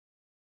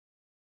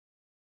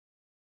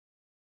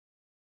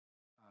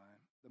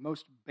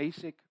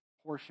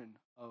portion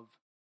of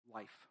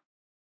life.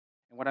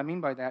 And what I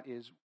mean by that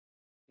is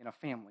in a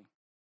family.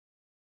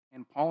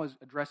 And Paul is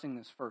addressing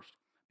this first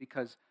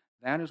because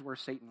that is where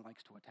Satan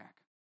likes to attack.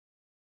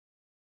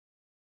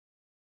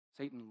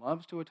 Satan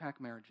loves to attack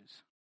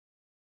marriages.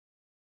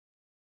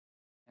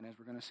 And as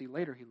we're going to see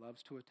later, he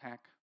loves to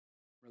attack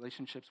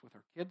relationships with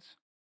our kids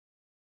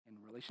and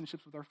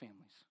relationships with our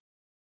families.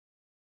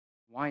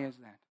 Why is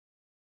that?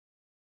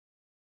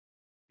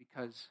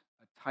 Because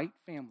a tight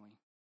family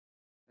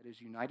that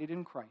is united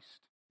in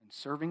Christ and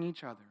serving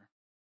each other,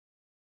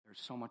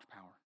 there's so much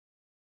power.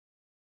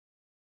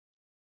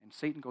 And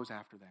Satan goes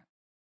after that.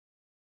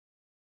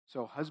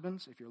 So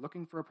husbands, if you're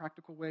looking for a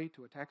practical way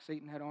to attack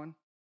Satan head on,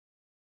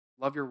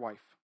 love your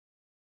wife.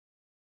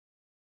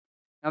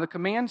 Now the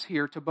commands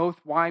here to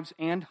both wives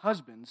and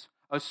husbands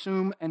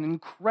assume an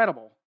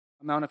incredible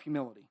amount of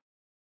humility.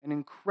 An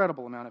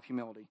incredible amount of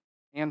humility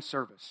and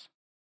service.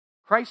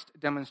 Christ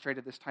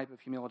demonstrated this type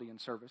of humility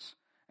and service,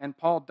 and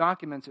Paul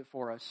documents it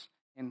for us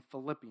in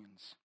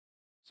Philippians.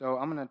 So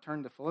I'm going to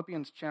turn to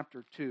Philippians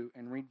chapter 2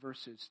 and read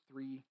verses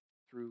 3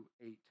 through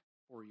 8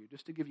 for you,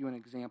 just to give you an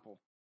example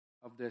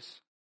of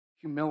this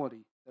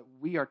humility that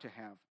we are to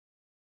have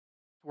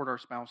toward our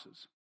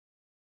spouses.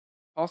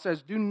 Paul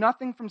says, "Do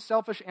nothing from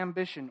selfish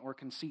ambition or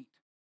conceit,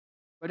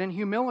 but in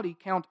humility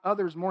count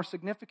others more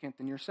significant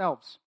than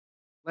yourselves.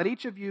 Let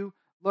each of you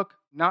look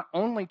not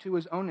only to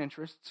his own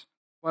interests,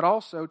 but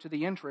also to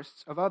the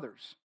interests of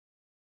others.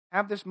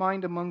 Have this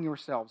mind among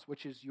yourselves,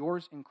 which is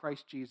yours in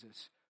Christ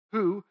Jesus,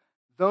 who,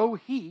 though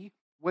he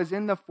was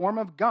in the form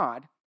of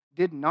God,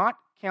 did not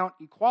count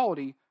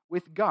equality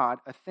with God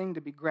a thing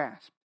to be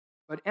grasped,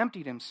 but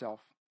emptied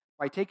himself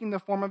by taking the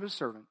form of a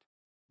servant,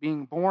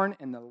 being born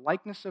in the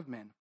likeness of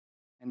men,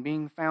 and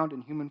being found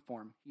in human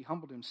form, he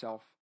humbled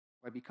himself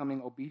by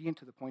becoming obedient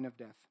to the point of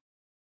death,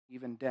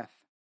 even death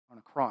on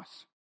a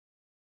cross."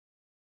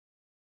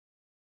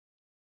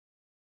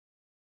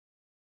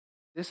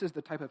 This is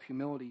the type of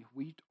humility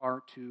we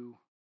are to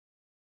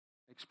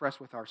express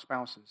with our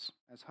spouses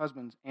as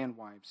husbands and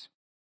wives.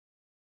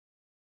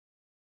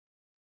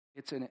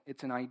 It's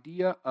an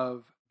idea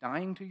of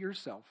dying to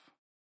yourself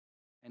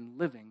and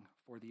living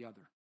for the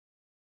other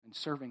and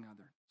serving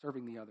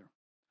the other.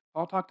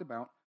 Paul talked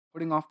about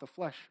putting off the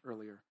flesh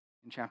earlier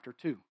in chapter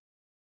 2.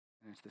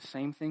 And it's the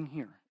same thing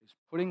here, is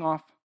putting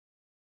off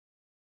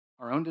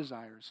our own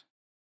desires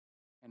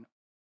and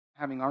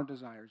having our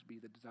desires be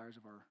the desires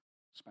of our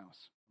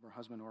spouse, of our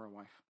husband or our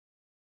wife.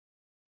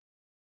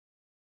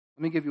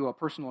 Let me give you a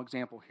personal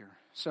example here.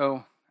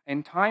 So,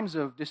 in times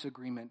of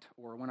disagreement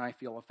or when I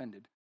feel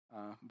offended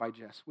by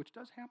Jess, which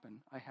does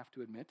happen, I have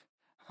to admit,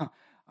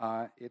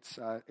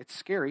 it's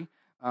scary,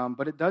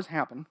 but it does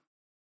happen.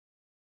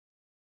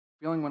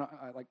 Feeling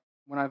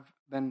when I've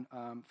been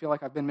feel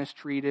like I've been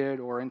mistreated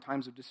or in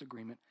times of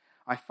disagreement,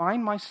 I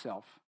find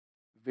myself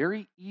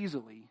very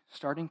easily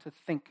starting to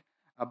think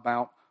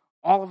about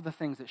all of the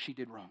things that she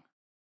did wrong.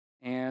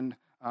 And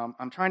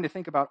I'm trying to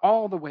think about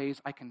all the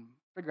ways I can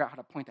figure out how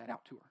to point that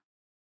out to her.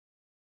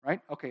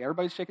 Right? Okay,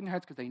 everybody's shaking their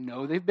heads because they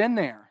know they've been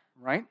there,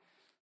 right?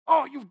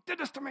 Oh, you did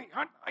this to me.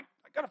 I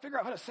got to figure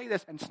out how to say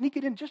this and sneak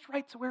it in just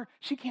right to where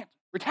she can't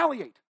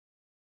retaliate.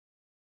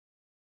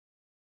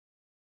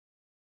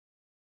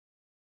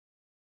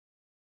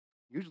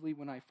 Usually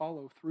when I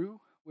follow through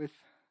with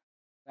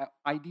that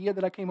idea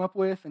that I came up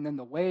with and then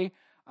the way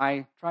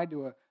I tried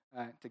to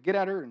get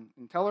at her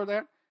and tell her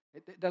that,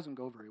 it doesn't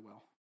go very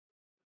well.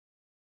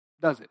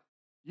 Does it?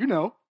 You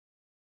know,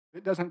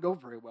 it doesn't go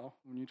very well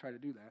when you try to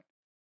do that.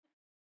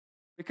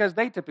 Because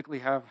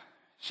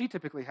she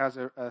typically has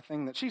a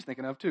thing that she's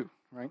thinking of too,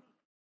 right?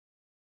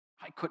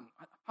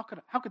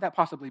 How could that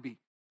possibly be,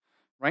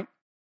 right?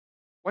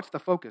 What's the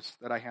focus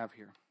that I have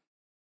here?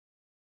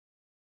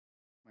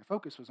 My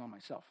focus was on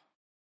myself.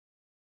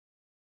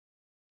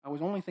 I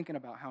was only thinking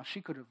about how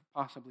she could have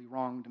possibly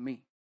wronged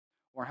me,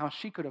 or how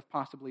she could have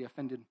possibly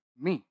offended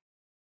me.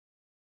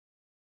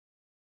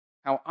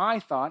 How I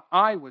thought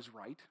I was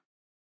right,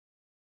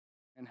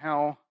 and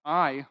how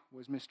I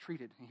was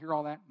mistreated. You hear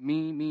all that?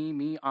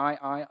 Me,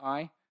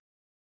 I.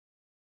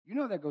 You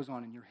know that goes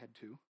on in your head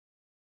too,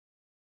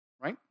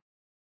 right?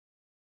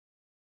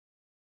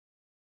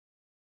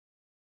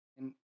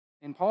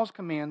 In Paul's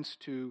commands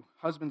to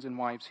husbands and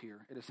wives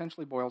here, it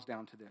essentially boils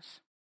down to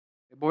this.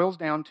 It boils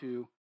down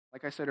to,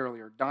 like I said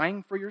earlier,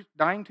 dying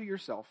to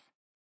yourself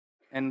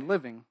and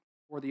living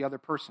for the other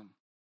person.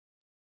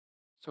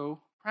 So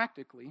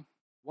practically,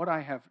 what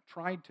I have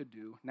tried to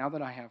do, now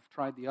that I have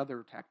tried the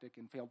other tactic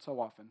and failed so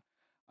often,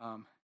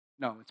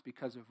 no, it's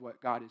because of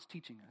what God is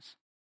teaching us.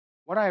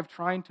 What I have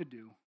tried to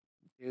do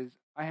is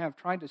I have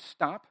tried to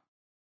stop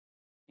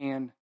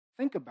and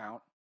think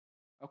about,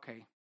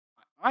 okay,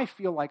 I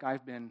feel like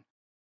I've been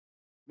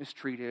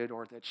mistreated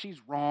or that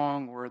she's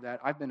wrong or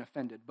that I've been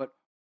offended, but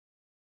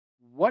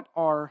what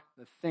are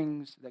the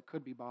things that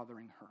could be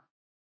bothering her?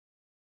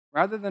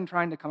 Rather than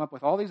trying to come up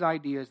with all these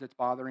ideas that's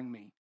bothering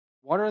me,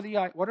 what are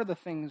the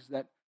things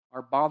that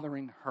are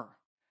bothering her?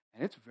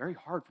 And it's very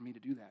hard for me to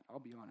do that. I'll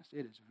be honest.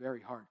 It is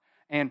very hard.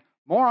 And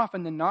more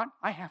often than not,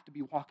 I have to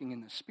be walking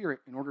in the Spirit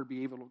in order to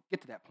be able to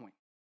get to that point.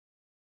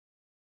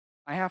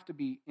 I have to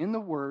be in the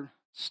Word,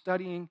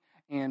 studying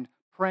and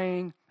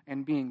praying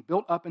and being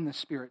built up in the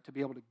Spirit to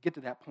be able to get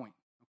to that point.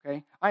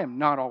 Okay? I am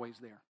not always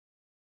there.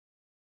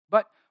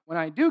 But when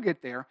I do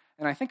get there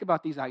and I think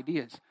about these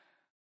ideas,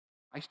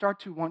 I start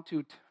to want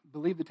to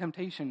believe the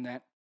temptation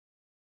that,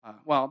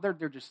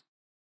 they're just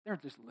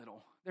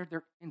little.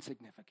 They're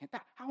insignificant.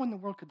 How in the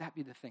world could that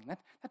be the thing?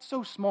 That's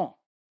so small.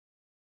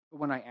 But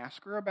when I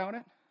ask her about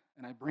it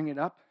and I bring it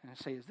up and I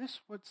say, is this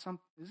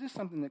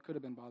something that could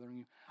have been bothering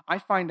you? I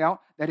find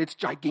out that it's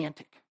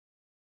gigantic.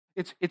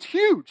 It's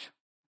huge.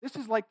 This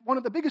is like one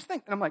of the biggest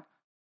things. And I'm like,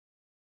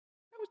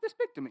 that was this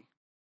big to me.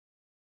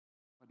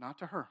 But not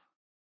to her.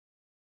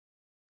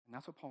 And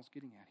that's what Paul's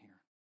getting at here.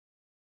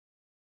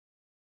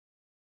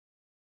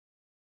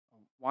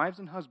 Wives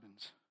and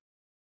husbands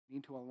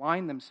need to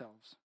align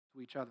themselves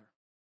to each other.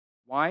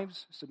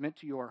 Wives, submit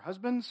to your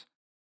husbands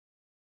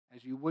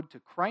as you would to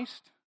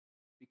Christ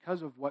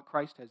because of what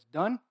Christ has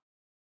done.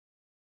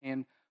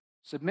 And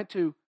submit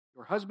to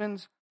your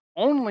husbands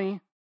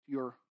only to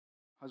your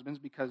husbands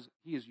because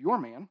he is your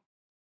man.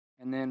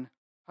 And then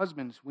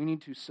husbands, we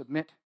need to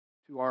submit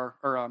to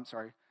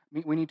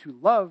we need to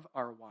love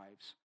our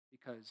wives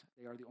because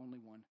they are the only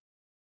one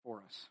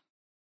for us.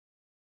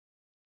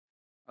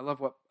 I love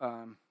what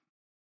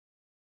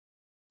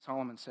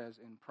Solomon says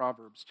in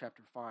Proverbs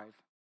chapter 5.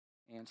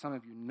 And some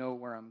of you know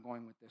where I'm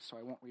going with this, so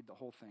I won't read the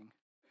whole thing.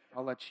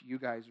 I'll let you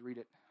guys read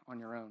it on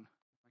your own,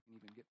 if I can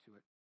even get to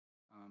it.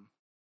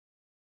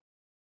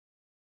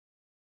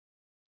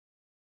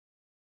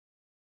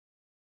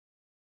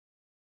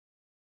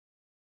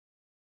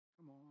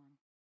 Come on.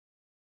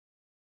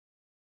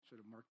 Should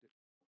have marked it.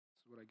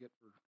 This is what I get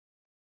for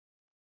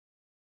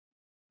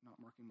not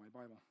marking my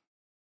Bible.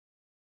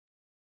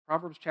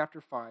 Proverbs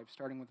chapter 5,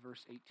 starting with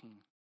verse 11.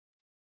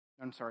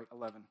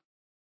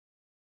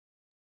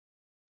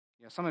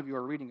 Yeah, some of you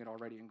are reading it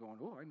already and going,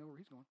 oh, I know where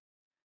he's going.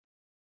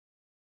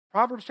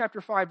 Proverbs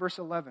chapter 5, verse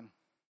 11.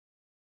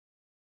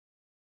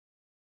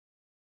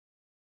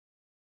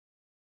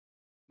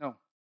 No,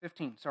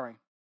 15, sorry.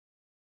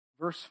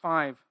 Verse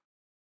 5,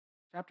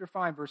 chapter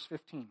 5, verse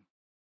 15.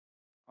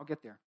 I'll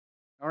get there.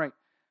 All right.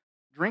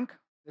 Drink,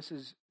 this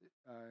is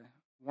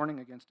warning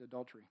against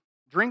adultery.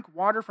 Drink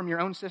water from your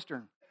own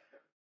cistern,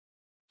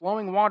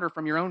 flowing water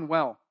from your own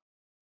well.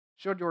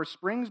 Should your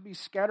springs be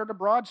scattered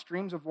abroad,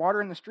 streams of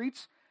water in the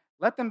streets,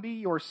 let them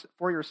be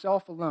for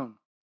yourself alone,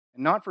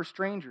 and not for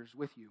strangers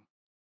with you.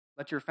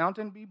 Let your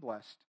fountain be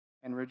blessed,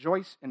 and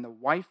rejoice in the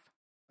wife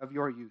of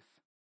your youth,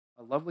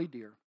 a lovely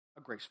deer,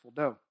 a graceful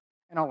doe.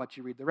 And I'll let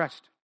you read the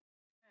rest.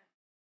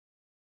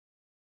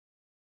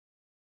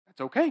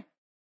 That's okay.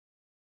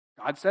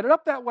 God set it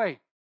up that way.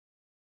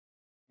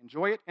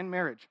 Enjoy it in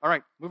marriage. All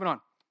right, moving on.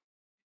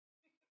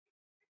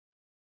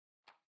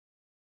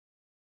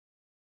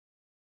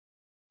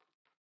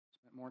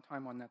 Spent more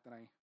time on that than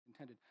I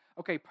intended.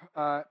 Okay,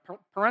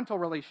 parental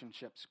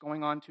relationships.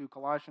 Going on to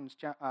Colossians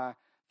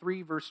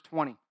 3, verse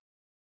 20.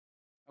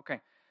 Okay,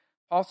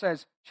 Paul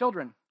says,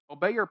 children,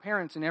 obey your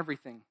parents in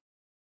everything,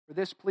 for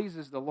this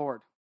pleases the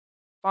Lord.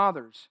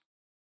 Fathers,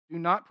 do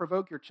not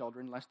provoke your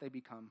children, lest they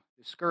become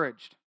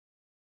discouraged.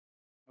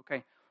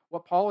 Okay,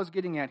 what Paul is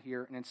getting at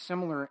here, and it's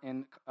similar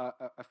in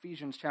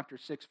Ephesians chapter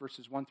 6,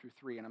 verses 1 through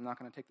 3, and I'm not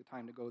going to take the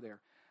time to go there.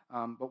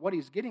 But what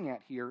he's getting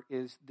at here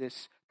is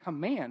this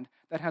command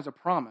that has a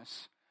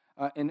promise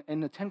in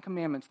the 10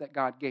 Commandments that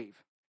God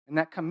gave. And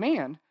that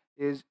command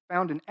is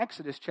found in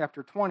Exodus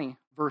chapter 20,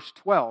 verse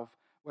 12,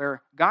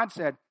 where God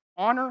said,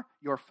 honor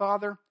your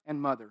father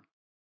and mother.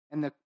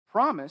 And the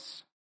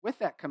promise with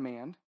that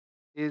command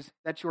is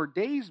that your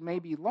days may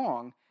be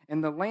long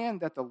in the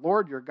land that the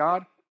Lord your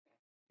God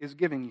is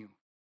giving you.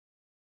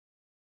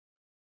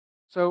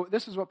 So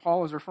this is what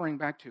Paul is referring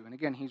back to. And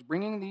again, he's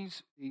bringing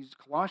these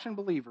Colossian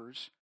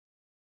believers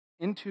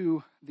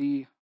into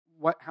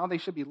how they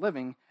should be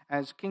living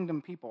as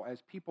kingdom people,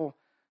 as people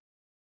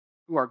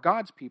who are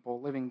God's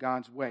people living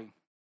God's way.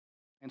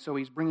 And so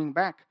he's bringing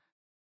back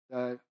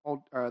the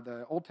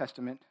Old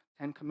Testament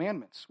 10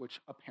 Commandments, which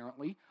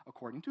apparently,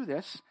 according to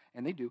this,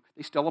 and they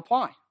still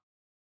apply.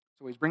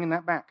 So he's bringing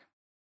that back.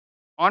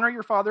 Honor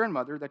your father and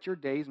mother, that your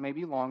days may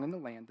be long in the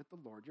land that the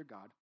Lord your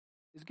God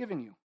is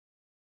giving you.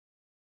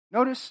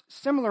 Notice,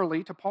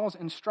 similarly to Paul's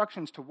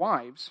instructions to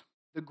wives,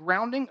 the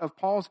grounding of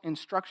Paul's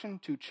instruction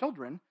to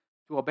children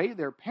to obey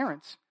their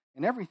parents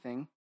in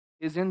everything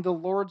is in the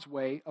Lord's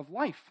way of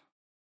life.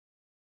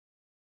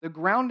 The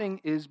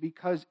grounding is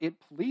because it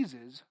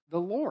pleases the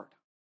Lord.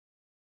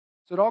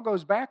 So it all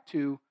goes back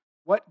to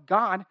what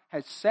God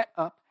has set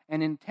up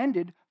and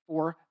intended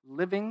for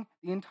living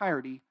the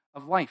entirety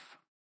of life.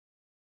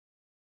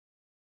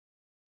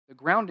 The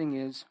grounding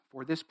is,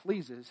 for this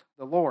pleases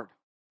the Lord.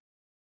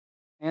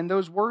 And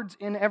those words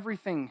in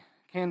everything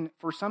can,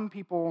 for some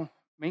people,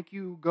 make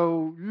you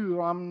go,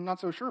 "Ew, I'm not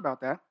so sure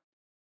about that."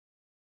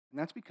 And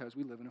that's because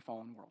we live in a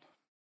fallen world.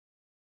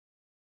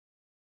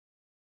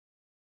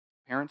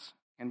 Parents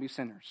can be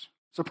sinners.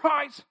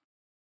 Surprise!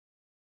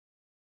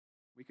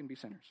 We can be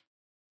sinners.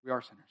 We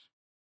are sinners.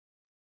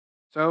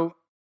 So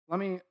let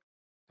me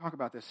talk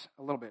about this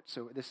a little bit.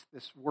 So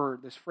this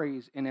word, this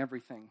phrase, "in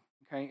everything,"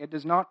 okay? It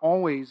does not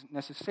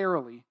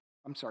necessarily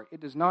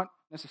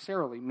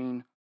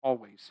mean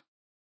always.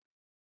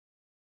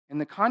 In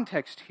the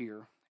context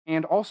here,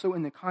 and also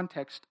in the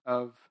context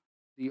of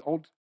the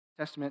Old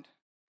Testament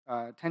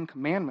 10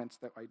 Commandments,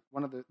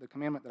 one of the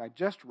commandment that I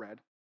just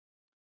read,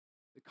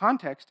 the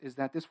context is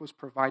that this was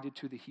provided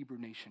to the Hebrew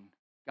nation,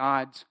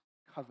 God's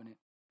covenant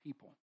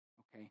people.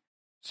 Okay,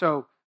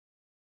 so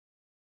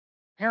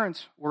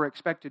parents were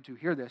expected to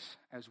hear this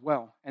as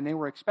well, and they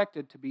were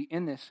expected to be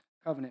in this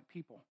covenant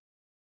people.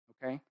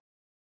 Okay,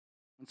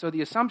 and so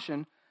the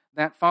assumption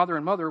that father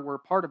and mother were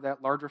part of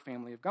that larger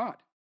family of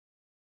God,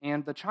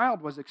 and the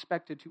child was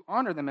expected to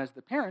honor them as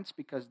the parents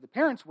because the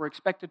parents were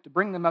expected to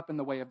bring them up in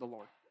the way of the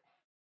Lord.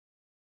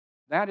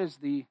 That is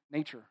the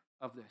nature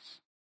of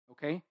this.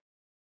 Okay.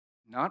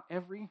 Not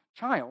every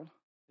child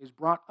is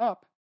brought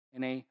up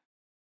in a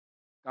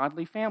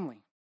godly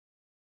family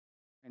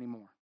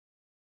anymore,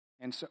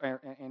 and so,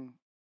 and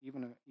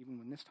even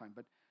in this time.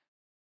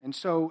 And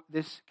so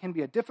this can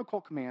be a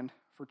difficult command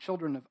for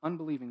children of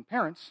unbelieving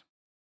parents,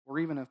 or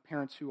even of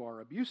parents who are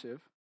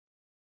abusive,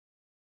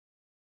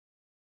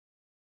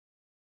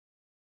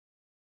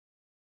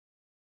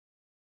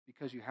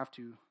 because you have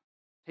to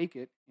take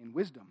it in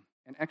wisdom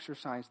and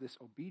exercise this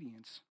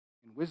obedience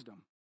in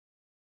wisdom.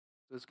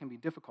 So this can be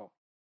difficult.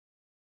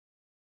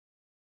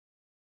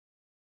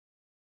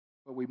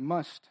 But we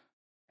must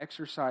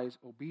exercise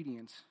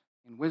obedience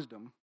in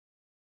wisdom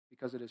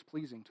because it is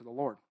pleasing to the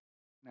Lord.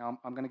 Now,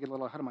 I'm going to get a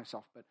little ahead of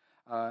myself, but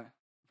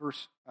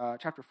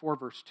chapter 4,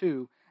 verse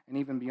 2, and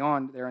even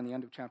beyond there in the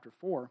end of chapter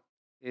 4,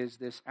 is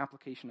this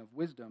application of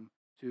wisdom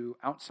to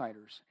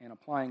outsiders and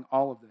applying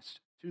all of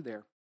this to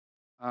there.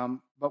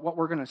 But what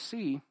we're going to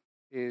see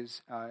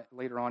is,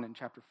 later on in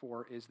chapter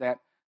 4, is that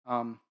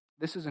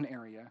this is an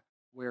area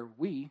where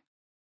we,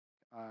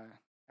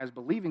 as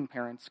believing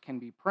parents, can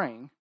be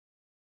praying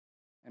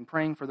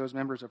for those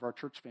members of our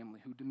church family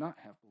who do not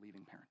have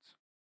believing parents.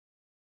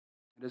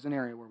 It is an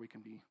area where we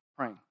can be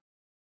praying.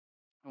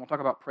 And we'll talk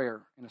about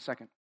prayer in a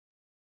second.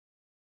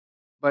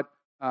 But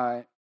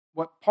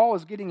what Paul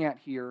is getting at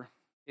here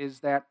is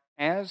that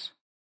as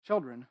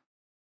children,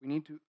 we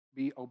need to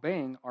be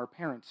obeying our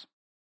parents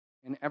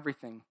in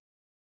everything,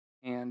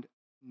 and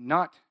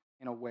not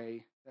in a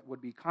way that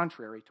would be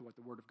contrary to what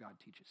the Word of God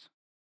teaches.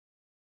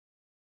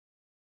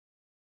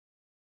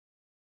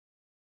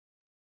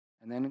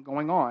 And then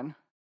going on,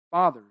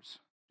 fathers,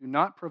 do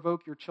not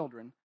provoke your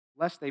children,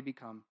 lest they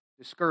become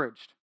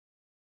discouraged.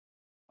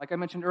 Like I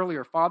mentioned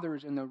earlier,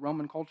 fathers in the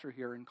Roman culture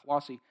here in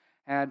Colossae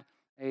had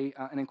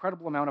an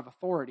incredible amount of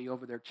authority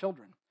over their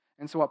children.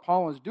 And so what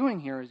Paul is doing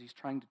here is he's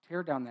trying to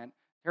tear down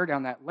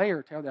that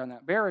layer, tear down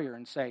that barrier,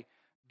 and say,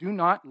 do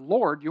not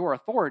lord your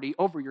authority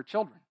over your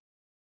children.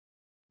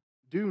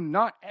 Do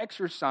not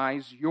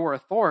exercise your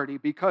authority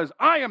because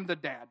I am the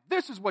dad.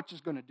 This is what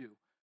you're going to do.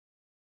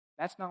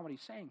 That's not what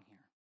he's saying here.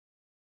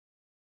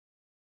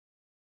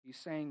 He's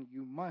saying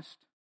you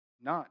must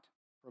not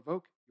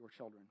provoke your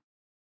children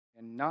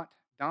and not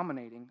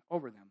dominating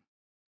over them.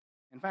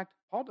 In fact,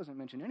 Paul doesn't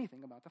mention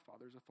anything about the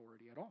father's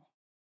authority at all.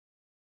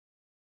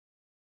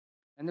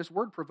 And this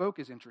word provoke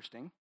is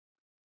interesting,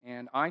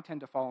 and I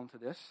tend to fall into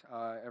this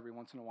every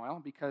once in a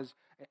while, because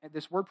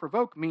this word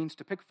provoke means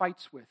to pick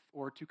fights with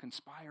or to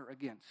conspire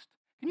against.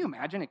 Can you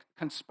imagine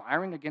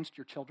conspiring against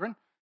your children?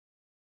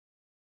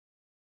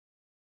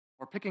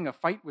 Or picking a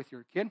fight with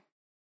your kid?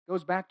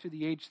 Goes back to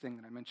the age thing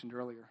that I mentioned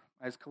earlier.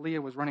 As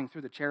Kalia was running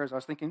through the chairs, I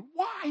was thinking,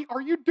 why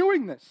are you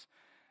doing this?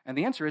 And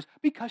the answer is,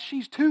 because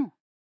she's 2.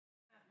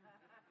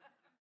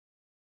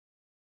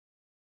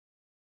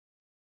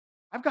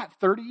 I've got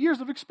 30 years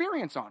of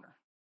experience on her.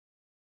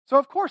 So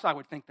of course I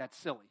would think that's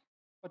silly.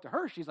 But to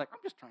her, she's like, I'm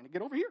just trying to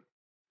get over here.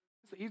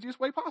 It's the easiest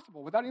way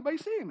possible without anybody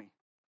seeing me.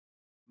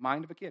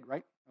 Mind of a kid,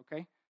 right?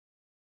 Okay.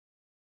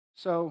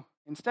 So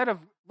instead of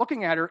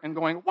looking at her and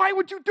going, why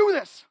would you do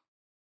this?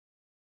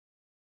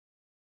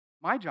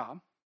 My job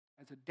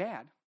as a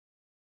dad,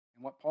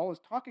 and what Paul is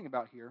talking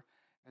about here,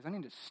 is I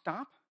need to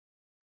stop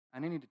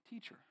and I need to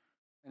teach her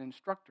and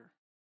instruct her,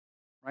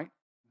 right?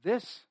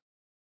 This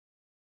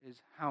is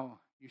how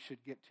you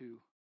should get to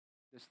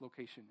this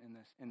location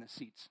in the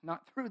seats,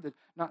 not through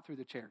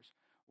the chairs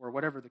or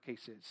whatever the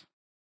case is,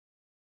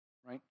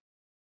 right?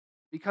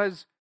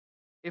 Because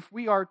if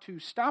we are to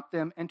stop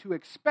them and to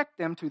expect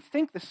them to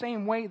think the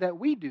same way that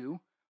we do,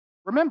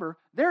 remember,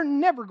 they're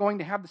never going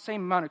to have the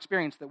same amount of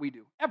experience that we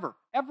do. Ever,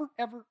 ever,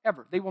 ever,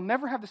 ever. They will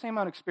never have the same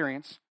amount of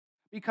experience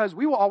because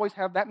we will always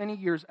have that many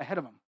years ahead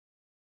of them.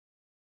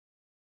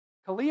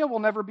 Kalia will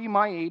never be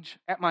my age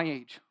at my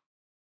age.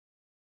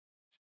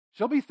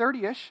 She'll be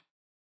 30-ish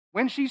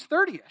when she's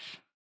 30-ish.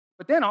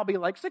 But then I'll be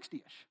like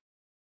 60-ish.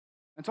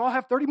 And so I'll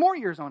have 30 more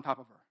years on top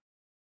of her.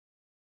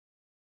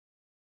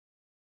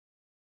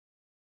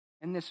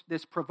 and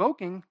this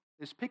provoking,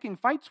 this picking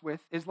fights with,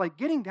 is like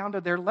getting down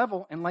to their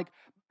level and like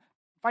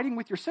fighting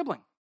with your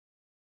sibling.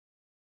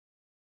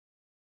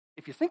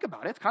 If you think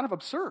about it, it's kind of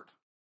absurd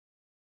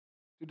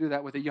to do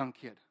that with a young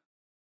kid.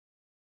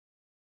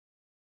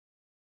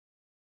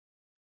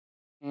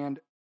 And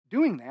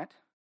doing that,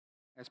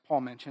 as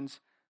Paul mentions,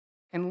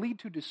 can lead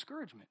to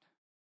discouragement.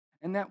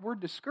 And that word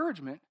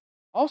discouragement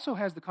also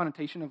has the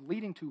connotation of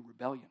leading to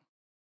rebellion.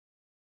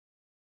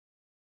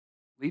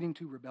 Leading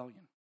to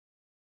rebellion.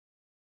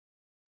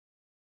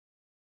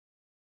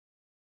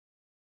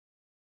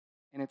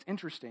 And it's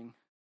interesting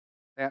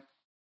that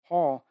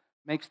Paul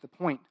makes the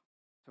point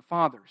to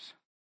fathers.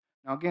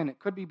 Now again, it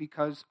could be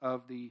because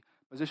of the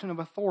position of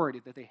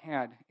authority that they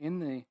had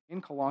in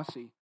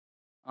Colossae,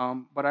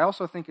 but I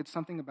also think it's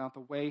something about the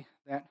way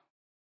that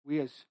we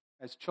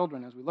as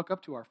children, as we look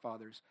up to our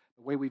fathers,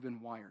 the way we've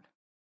been wired.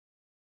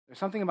 There's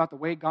something about the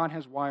way God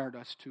has wired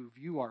us to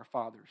view our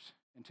fathers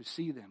and to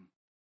see them.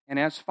 And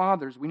as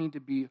fathers, we need to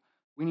be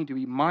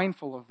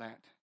mindful of that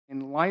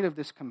in light of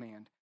this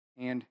command,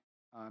 and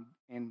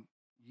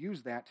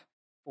use that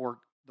for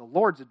the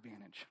Lord's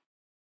advantage,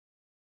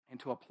 and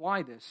to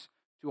apply this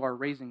to our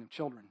raising of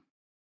children.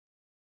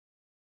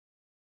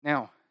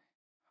 Now,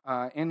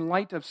 in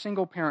light of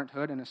single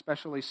parenthood, and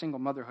especially single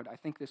motherhood, I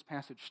think this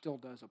passage still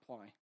does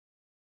apply.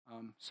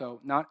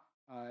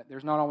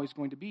 There's not always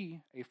going to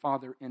be a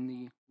father in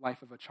the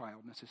life of a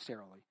child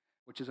necessarily,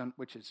 which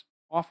is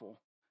awful,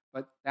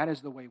 but that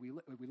is the way we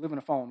live. We live in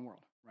a fallen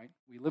world, right?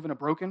 We live in a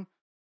broken,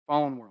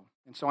 fallen world.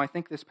 And so I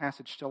think this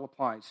passage still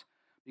applies,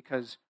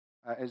 because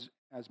as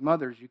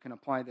mothers, you can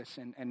apply this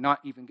and not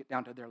even get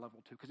down to their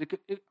level too. Because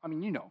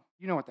you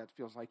know what that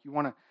feels like. You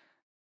want to,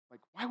 like,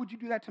 why would you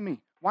do that to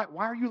me? Why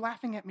are you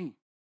laughing at me?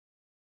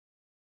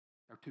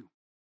 They're 2,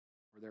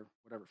 or they're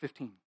whatever,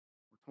 15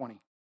 or 20.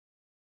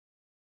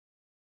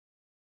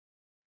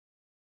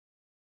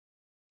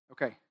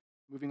 Okay,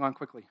 moving on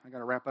quickly. I got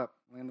to wrap up,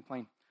 land the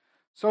plane.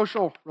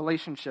 Social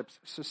relationships,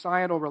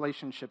 societal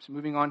relationships.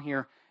 Moving on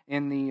here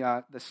in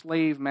the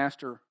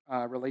slave-master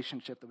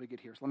relationship that we get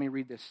here. So let me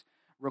read this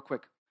real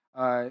quick.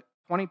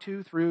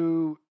 22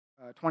 through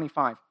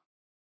 25.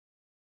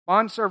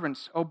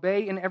 Bondservants,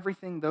 obey in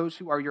everything those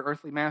who are your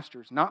earthly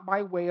masters, not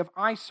by way of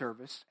eye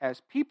service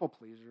as people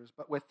pleasers,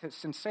 but with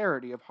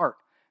sincerity of heart,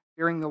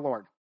 fearing the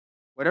Lord.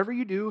 Whatever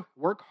you do,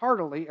 work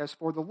heartily as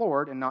for the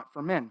Lord and not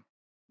for men,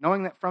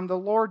 knowing that from the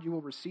Lord you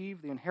will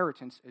receive the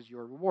inheritance as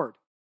your reward.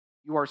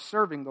 You are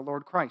serving the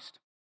Lord Christ.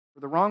 For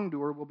the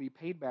wrongdoer will be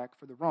paid back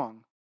for the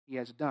wrong he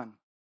has done,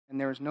 and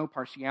there is no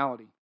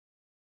partiality.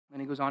 And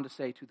he goes on to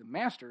say to the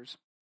masters,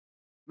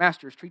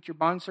 treat your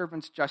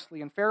bondservants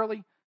justly and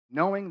fairly,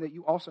 knowing that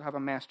you also have a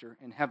master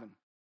in heaven.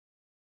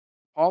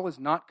 Paul is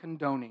not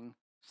condoning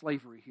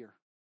slavery here.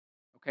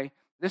 Okay?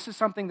 This is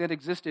something that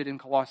existed in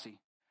Colossae.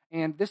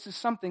 And this is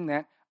something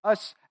that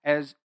us,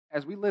 as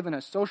we live in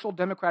a social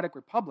democratic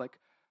republic,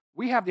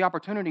 we have the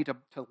opportunity to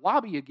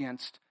lobby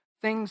against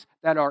things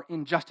that are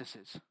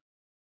injustices.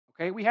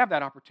 Okay? We have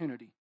that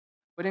opportunity.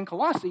 But in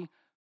Colossae,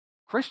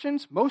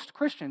 most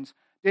Christians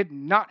did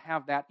not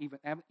have that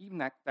even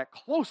that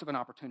close of an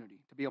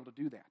opportunity to be able to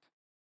do that,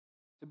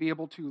 to be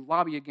able to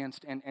lobby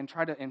against and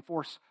try to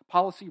enforce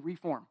policy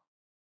reform.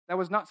 That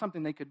was not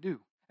something they could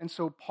do. And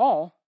so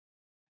Paul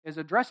is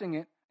addressing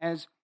it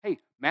as, hey,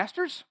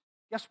 masters,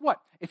 guess what?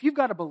 If you've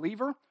got a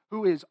believer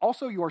who is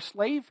also your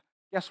slave,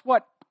 guess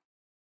what?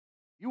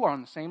 You are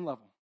on the same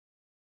level.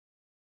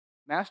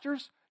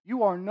 Masters,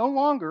 you are no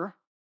longer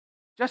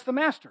just the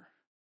master.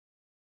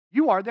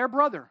 You are their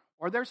brother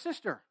or their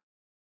sister.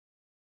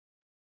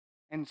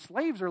 And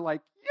slaves are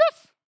like,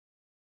 yes,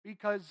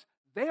 because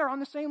they are on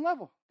the same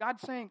level.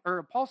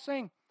 Paul's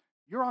saying,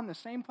 you're on the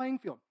same playing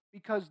field,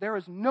 because there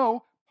is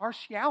no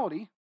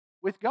partiality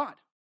with God.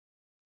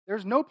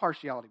 There's no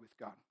partiality with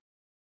God.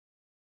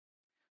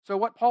 So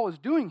what Paul is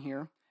doing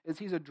here is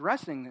he's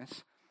addressing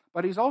this,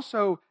 but he's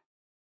also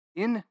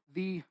in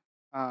the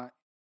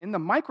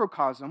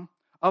microcosm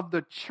of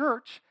the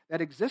church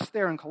that exists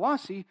there in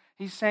Colossae.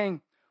 He's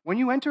saying, when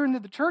you enter into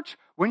the church,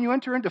 when you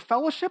enter into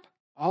fellowship,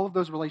 all of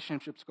those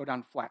relationships go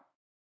down flat.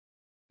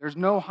 There's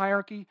no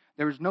hierarchy.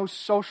 There's no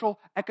social,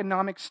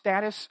 economic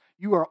status.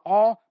 You are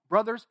all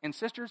brothers and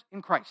sisters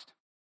in Christ.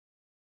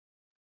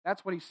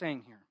 That's what he's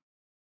saying here.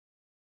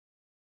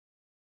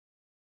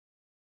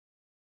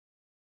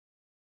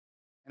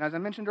 And as I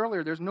mentioned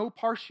earlier, there's no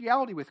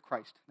partiality with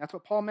Christ. That's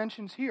what Paul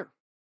mentions here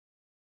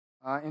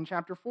in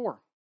chapter 4.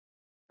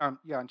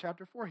 In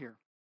chapter 4 here.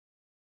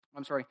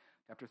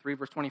 Chapter 3,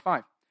 verse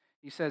 25.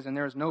 He says, and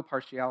there is no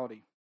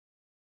partiality.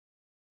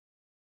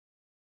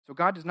 So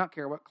God does not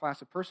care what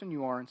class of person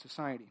you are in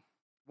society.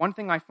 One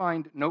thing I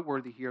find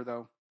noteworthy here,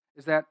 though,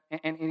 is that,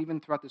 and even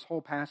throughout this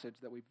whole passage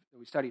that we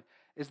studied,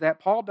 is that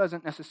Paul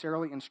doesn't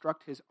necessarily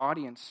instruct his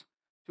audience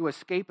to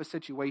escape a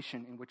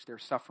situation in which they're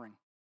suffering,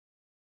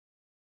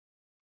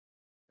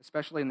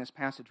 especially in this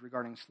passage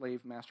regarding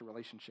slave-master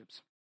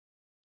relationships.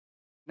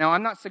 Now,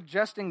 I'm not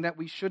suggesting that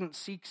we shouldn't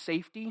seek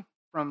safety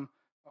from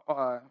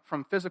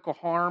physical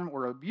harm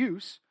or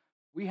abuse,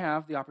 we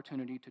have the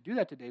opportunity to do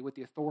that today with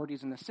the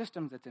authorities and the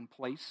systems that's in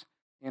place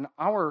in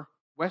our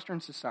Western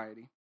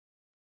society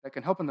that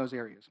can help in those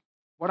areas.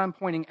 What I'm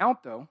pointing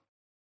out, though,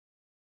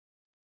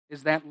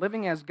 is that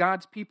living as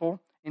God's people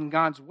in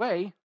God's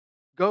way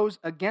goes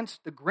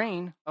against the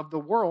grain of the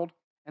world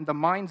and the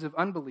minds of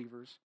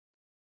unbelievers,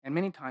 and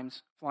many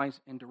times flies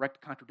in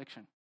direct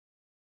contradiction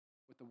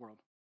with the world.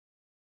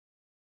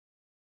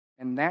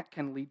 And that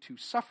can lead to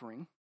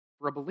suffering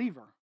for a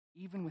believer,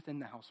 even within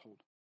the household.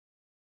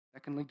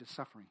 That can lead to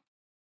suffering,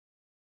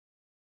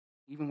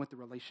 even with the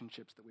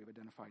relationships that we've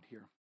identified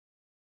here.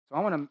 So I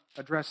want to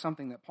address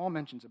something that Paul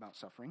mentions about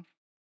suffering,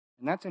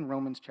 and that's in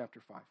Romans chapter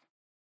 5.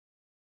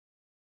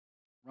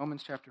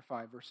 Romans chapter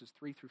 5, verses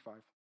 3 through 5.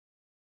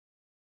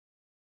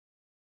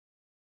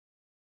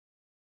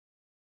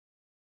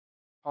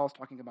 Paul's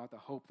talking about the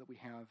hope that we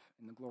have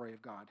in the glory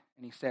of God.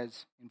 And he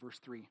says in verse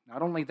 3,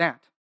 not only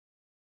that,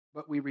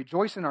 but we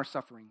rejoice in our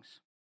sufferings,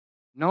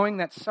 knowing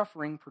that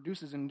suffering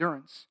produces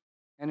endurance,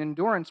 and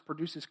endurance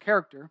produces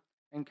character,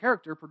 and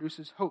character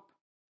produces hope.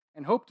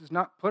 And hope does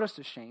not put us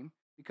to shame,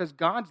 because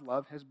God's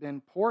love has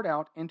been poured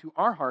out into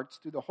our hearts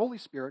through the Holy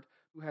Spirit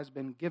who has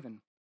been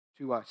given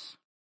to us.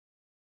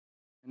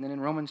 And then in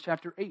Romans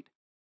chapter 8,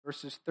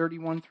 verses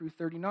 31 through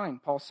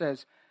 39, Paul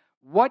says,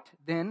 what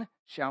then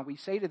shall we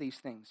say to these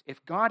things?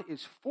 If God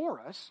is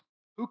for us,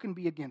 who can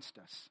be against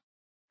us?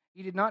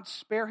 He did not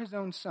spare his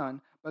own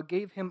Son, but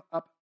gave him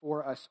up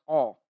for us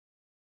all.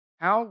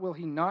 How will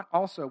he not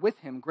also with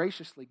him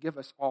graciously give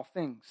us all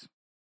things?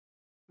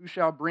 Who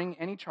shall bring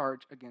any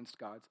charge against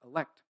God's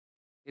elect?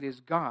 It is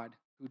God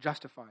who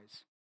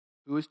justifies.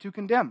 Who is to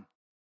condemn?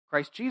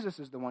 Christ Jesus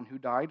is the one who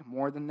died,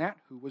 more than that,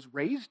 who was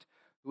raised,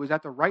 who is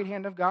at the right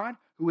hand of God,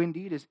 who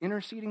indeed is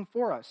interceding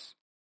for us.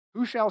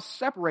 Who shall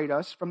separate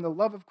us from the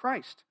love of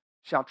Christ?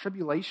 Shall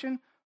tribulation,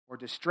 or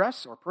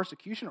distress, or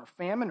persecution, or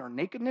famine, or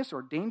nakedness,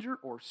 or danger,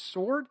 or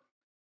sword?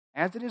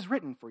 As it is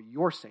written, for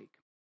your sake,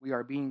 we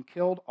are being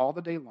killed all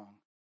the day long.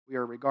 We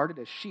are regarded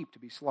as sheep to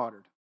be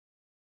slaughtered.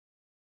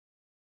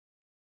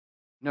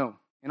 No,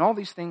 in all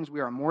these things we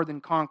are more than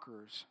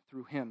conquerors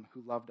through him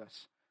who loved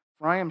us.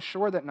 For I am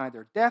sure that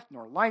neither death,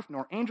 nor life,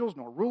 nor angels,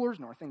 nor rulers,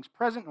 nor things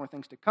present, nor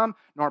things to come,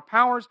 nor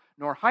powers,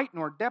 nor height,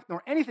 nor depth,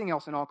 nor anything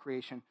else in all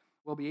creation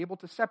will be able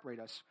to separate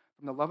us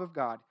from the love of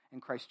God in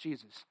Christ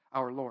Jesus,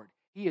 our Lord.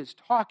 He is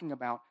talking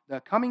about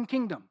the coming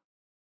kingdom.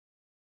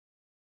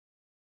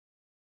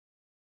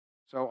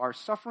 So our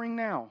suffering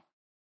now,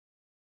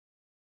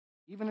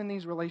 even in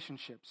these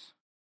relationships,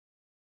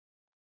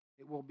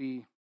 it will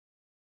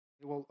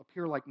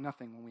appear like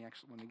nothing when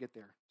we get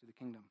there to the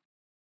kingdom.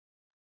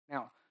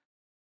 Now,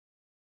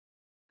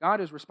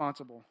 God is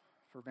responsible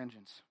for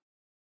vengeance.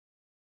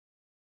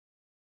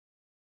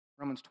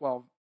 Romans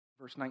 12,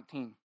 verse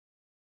 19.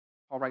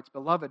 Paul writes,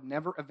 beloved,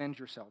 never avenge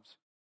yourselves,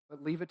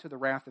 but leave it to the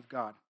wrath of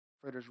God,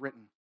 for it is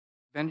written,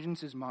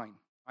 vengeance is mine,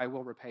 I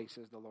will repay,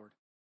 says the Lord.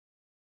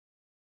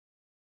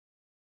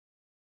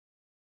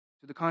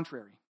 To the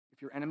contrary,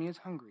 if your enemy is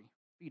hungry,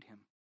 feed him.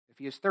 If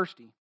he is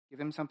thirsty, give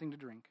him something to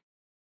drink.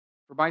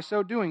 For by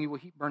so doing you will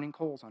heap burning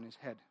coals on his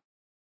head.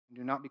 And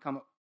do not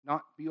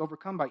be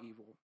overcome by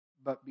evil,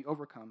 but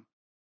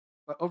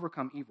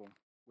overcome evil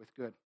with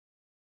good.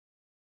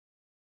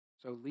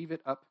 So leave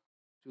it up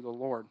to the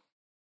Lord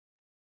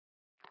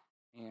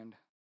and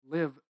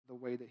live the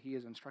way that he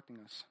is instructing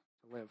us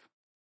to live.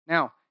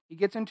 Now, he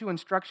gets into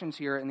instructions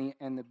here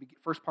in the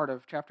first part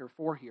of chapter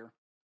 4 here.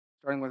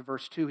 Starting with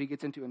verse 2, he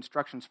gets into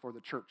instructions for the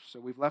church. So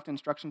we've left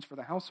instructions for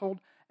the household,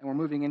 and we're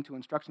moving into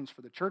instructions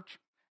for the church.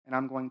 And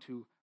I'm going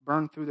to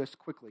burn through this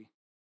quickly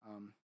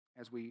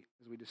as we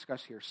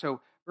discuss here.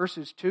 So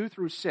verses 2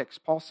 through 6,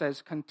 Paul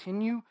says,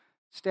 continue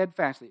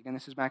steadfastly. Again,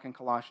 this is back in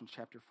Colossians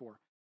chapter 4,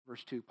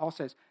 verse 2. Paul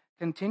says,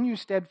 continue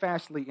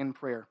steadfastly in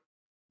prayer,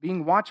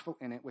 being watchful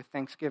in it with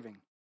thanksgiving.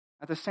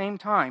 At the same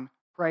time,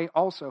 pray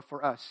also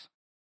for us,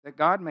 that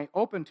God may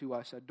open to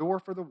us a door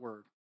for the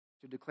word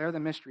to declare the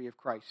mystery of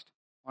Christ,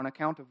 on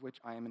account of which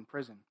I am in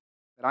prison,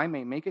 that I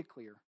may make it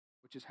clear,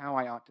 which is how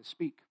I ought to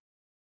speak.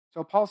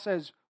 So Paul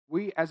says,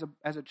 we as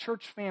a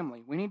church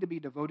family, we need to be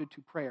devoted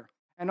to prayer.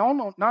 And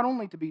not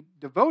only to be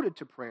devoted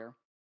to prayer,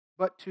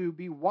 but to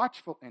be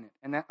watchful in it.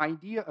 And that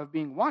idea of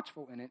being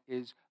watchful in it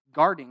is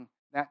guarding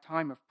that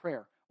time of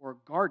prayer, or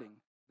guarding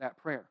that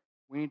prayer.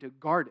 We need to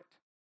guard it,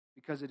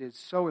 because it is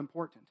so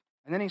important.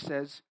 And then he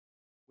says,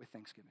 with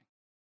thanksgiving,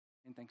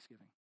 in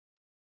thanksgiving.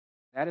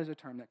 That is a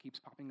term that keeps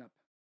popping up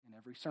in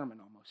every sermon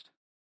almost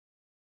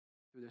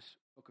through this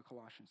book of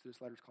Colossians, through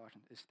this letter to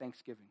Colossians, is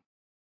thanksgiving.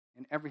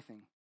 In everything,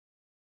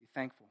 be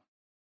thankful.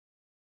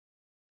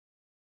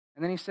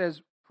 And then he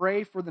says,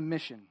 pray for the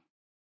mission.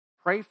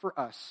 Pray for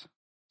us,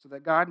 so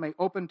that God may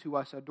open to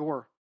us a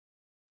door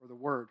for the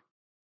word.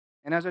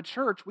 And as a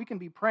church, we can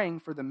be praying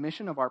for the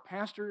mission of our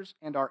pastors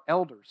and our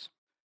elders.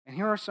 And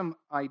here are some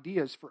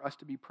ideas for us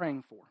to be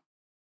praying for.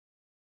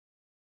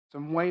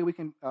 Some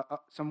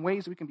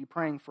ways we can be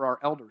praying for our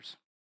elders.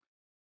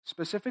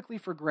 Specifically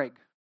for Greg.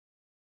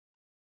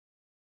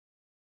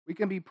 We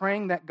can be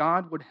praying that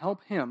God would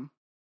help him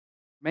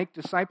make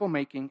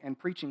disciple-making and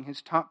preaching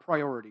his top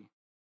priority,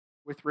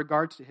 with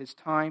regards to his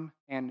time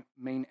and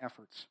main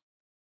efforts.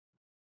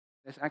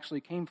 This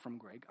actually came from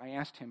Greg. I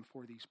asked him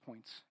for these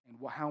points and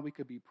how we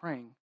could be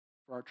praying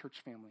for our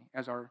church family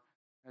as our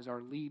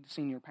lead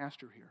senior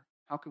pastor here.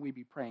 How can we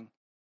be praying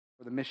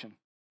for the mission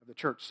of the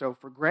church? So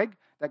for Greg,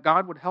 that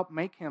God would help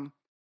make him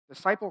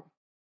disciple,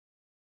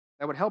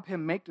 that would help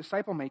him make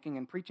disciple making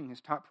and preaching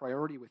his top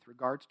priority with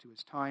regards to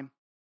his time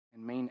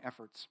and main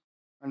efforts.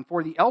 And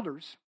for the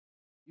elders,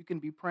 you can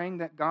be praying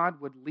that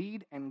God would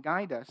lead and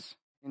guide us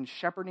in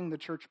shepherding the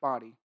church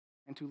body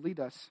and to lead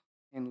us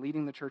in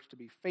leading the church to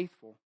be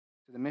faithful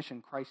to the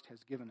mission Christ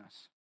has given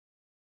us.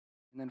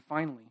 And then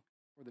finally,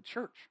 for the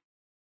church,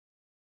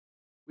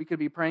 we could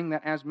be praying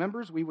that as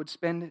members we would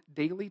spend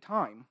daily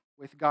time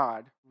with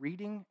God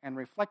reading and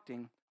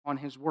reflecting on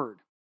His Word.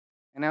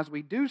 And as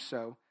we do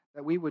so,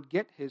 that we would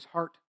get His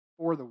heart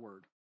for the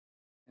Word.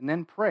 And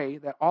then pray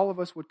that all of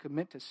us would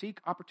commit to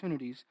seek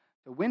opportunities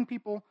to win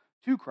people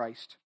to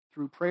Christ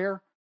through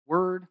prayer,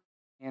 word,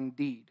 and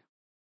deed.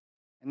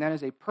 And that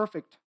is a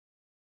perfect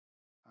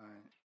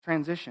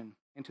transition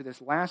into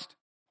this last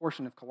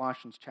portion of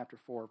Colossians chapter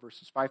 4,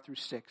 verses 5 through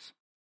 6,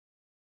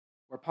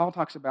 where Paul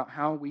talks about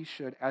how we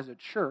should, as a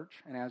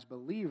church and as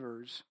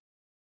believers,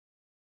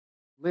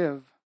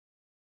 live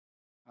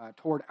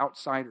toward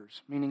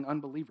outsiders, meaning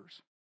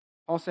unbelievers.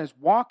 Paul says,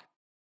 walk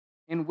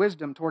in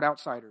wisdom toward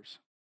outsiders,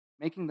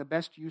 making the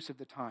best use of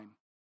the time.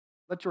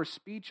 Let your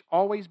speech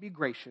always be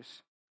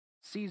gracious,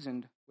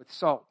 seasoned with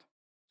salt,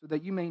 so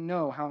that you may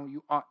know how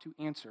you ought to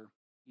answer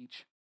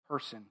each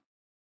person.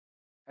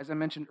 As I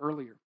mentioned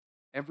earlier,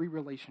 every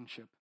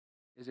relationship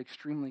is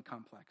extremely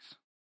complex.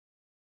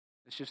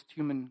 It's just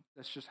human.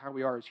 That's just how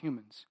we are as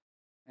humans.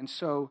 And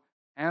so,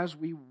 as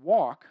we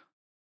walk,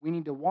 we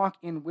need to walk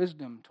in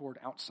wisdom toward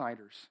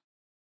outsiders.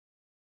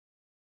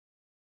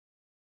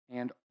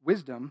 And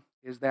wisdom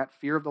is that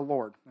fear of the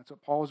Lord. That's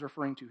what Paul is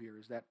referring to here,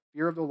 is that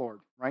fear of the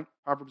Lord, right?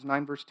 Proverbs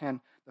 9, verse 10,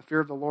 the fear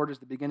of the Lord is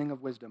the beginning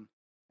of wisdom,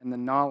 and the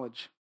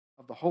knowledge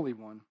of the Holy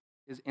One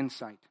is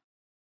insight.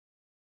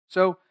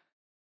 So,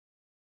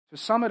 to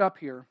sum it up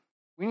here,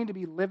 we need to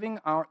be living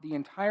the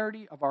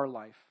entirety of our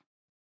life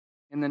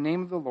in the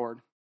name of the Lord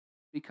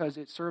because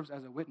it serves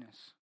as a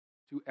witness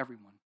to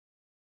everyone.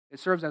 It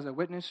serves as a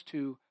witness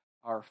to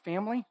our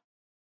family,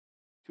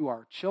 to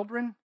our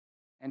children,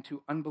 and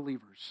to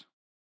unbelievers.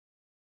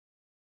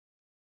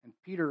 And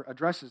Peter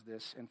addresses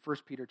this in 1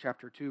 Peter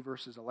chapter 2,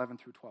 verses 11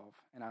 through 12,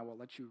 and I will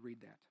let you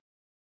read that.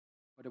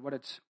 But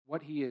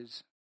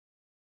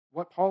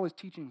what Paul is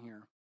teaching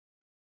here,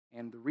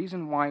 and the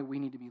reason why we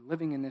need to be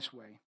living in this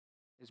way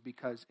is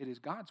because it is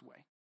God's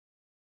way.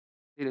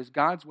 It is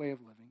God's way of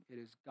living. It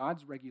is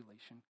God's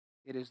regulation.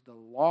 It is the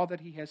law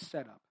that He has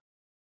set up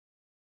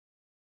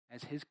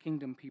as His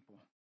kingdom people.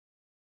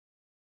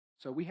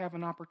 So we have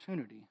an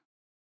opportunity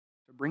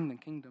to bring the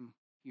kingdom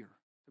here,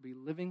 to be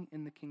living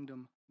in the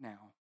kingdom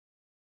now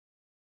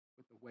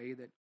with the way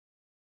that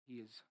He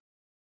is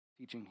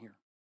teaching here.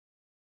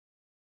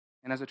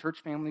 And as a church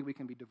family, we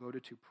can be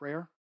devoted to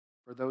prayer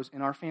for those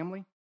in our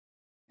family,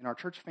 in our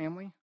church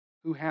family,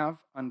 who have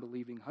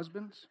unbelieving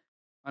husbands,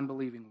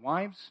 unbelieving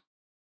wives,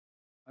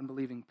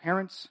 unbelieving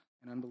parents,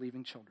 and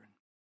unbelieving children.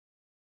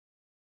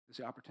 This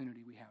is the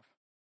opportunity we have.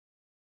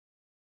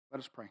 Let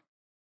us pray.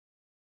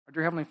 Our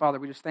dear Heavenly Father,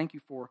 we just thank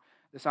you for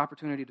this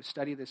opportunity to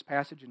study this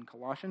passage in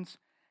Colossians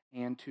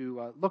and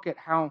to look at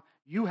how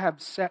you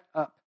have set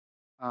up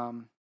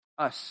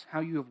us, how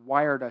you have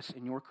wired us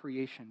in your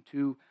creation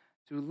to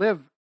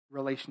live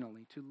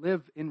relationally, to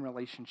live in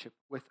relationship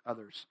with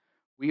others.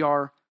 We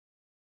are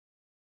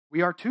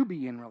to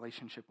be in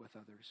relationship with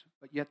others,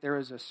 but yet there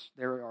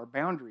are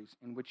boundaries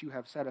in which you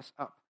have set us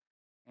up.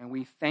 And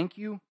we thank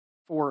you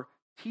for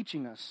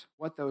teaching us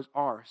what those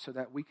are so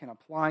that we can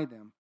apply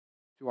them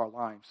to our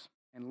lives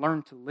and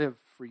learn to live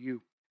for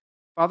you.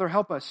 Father,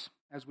 help us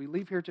as we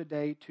leave here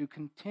today to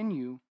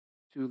continue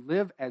to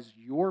live as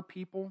your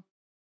people,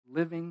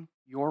 living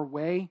your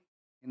way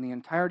in the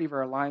entirety of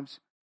our lives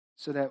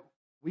so that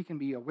we can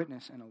be a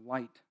witness and a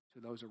light to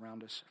those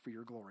around us for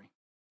your glory.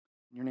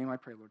 In your name I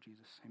pray, Lord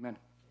Jesus. Amen.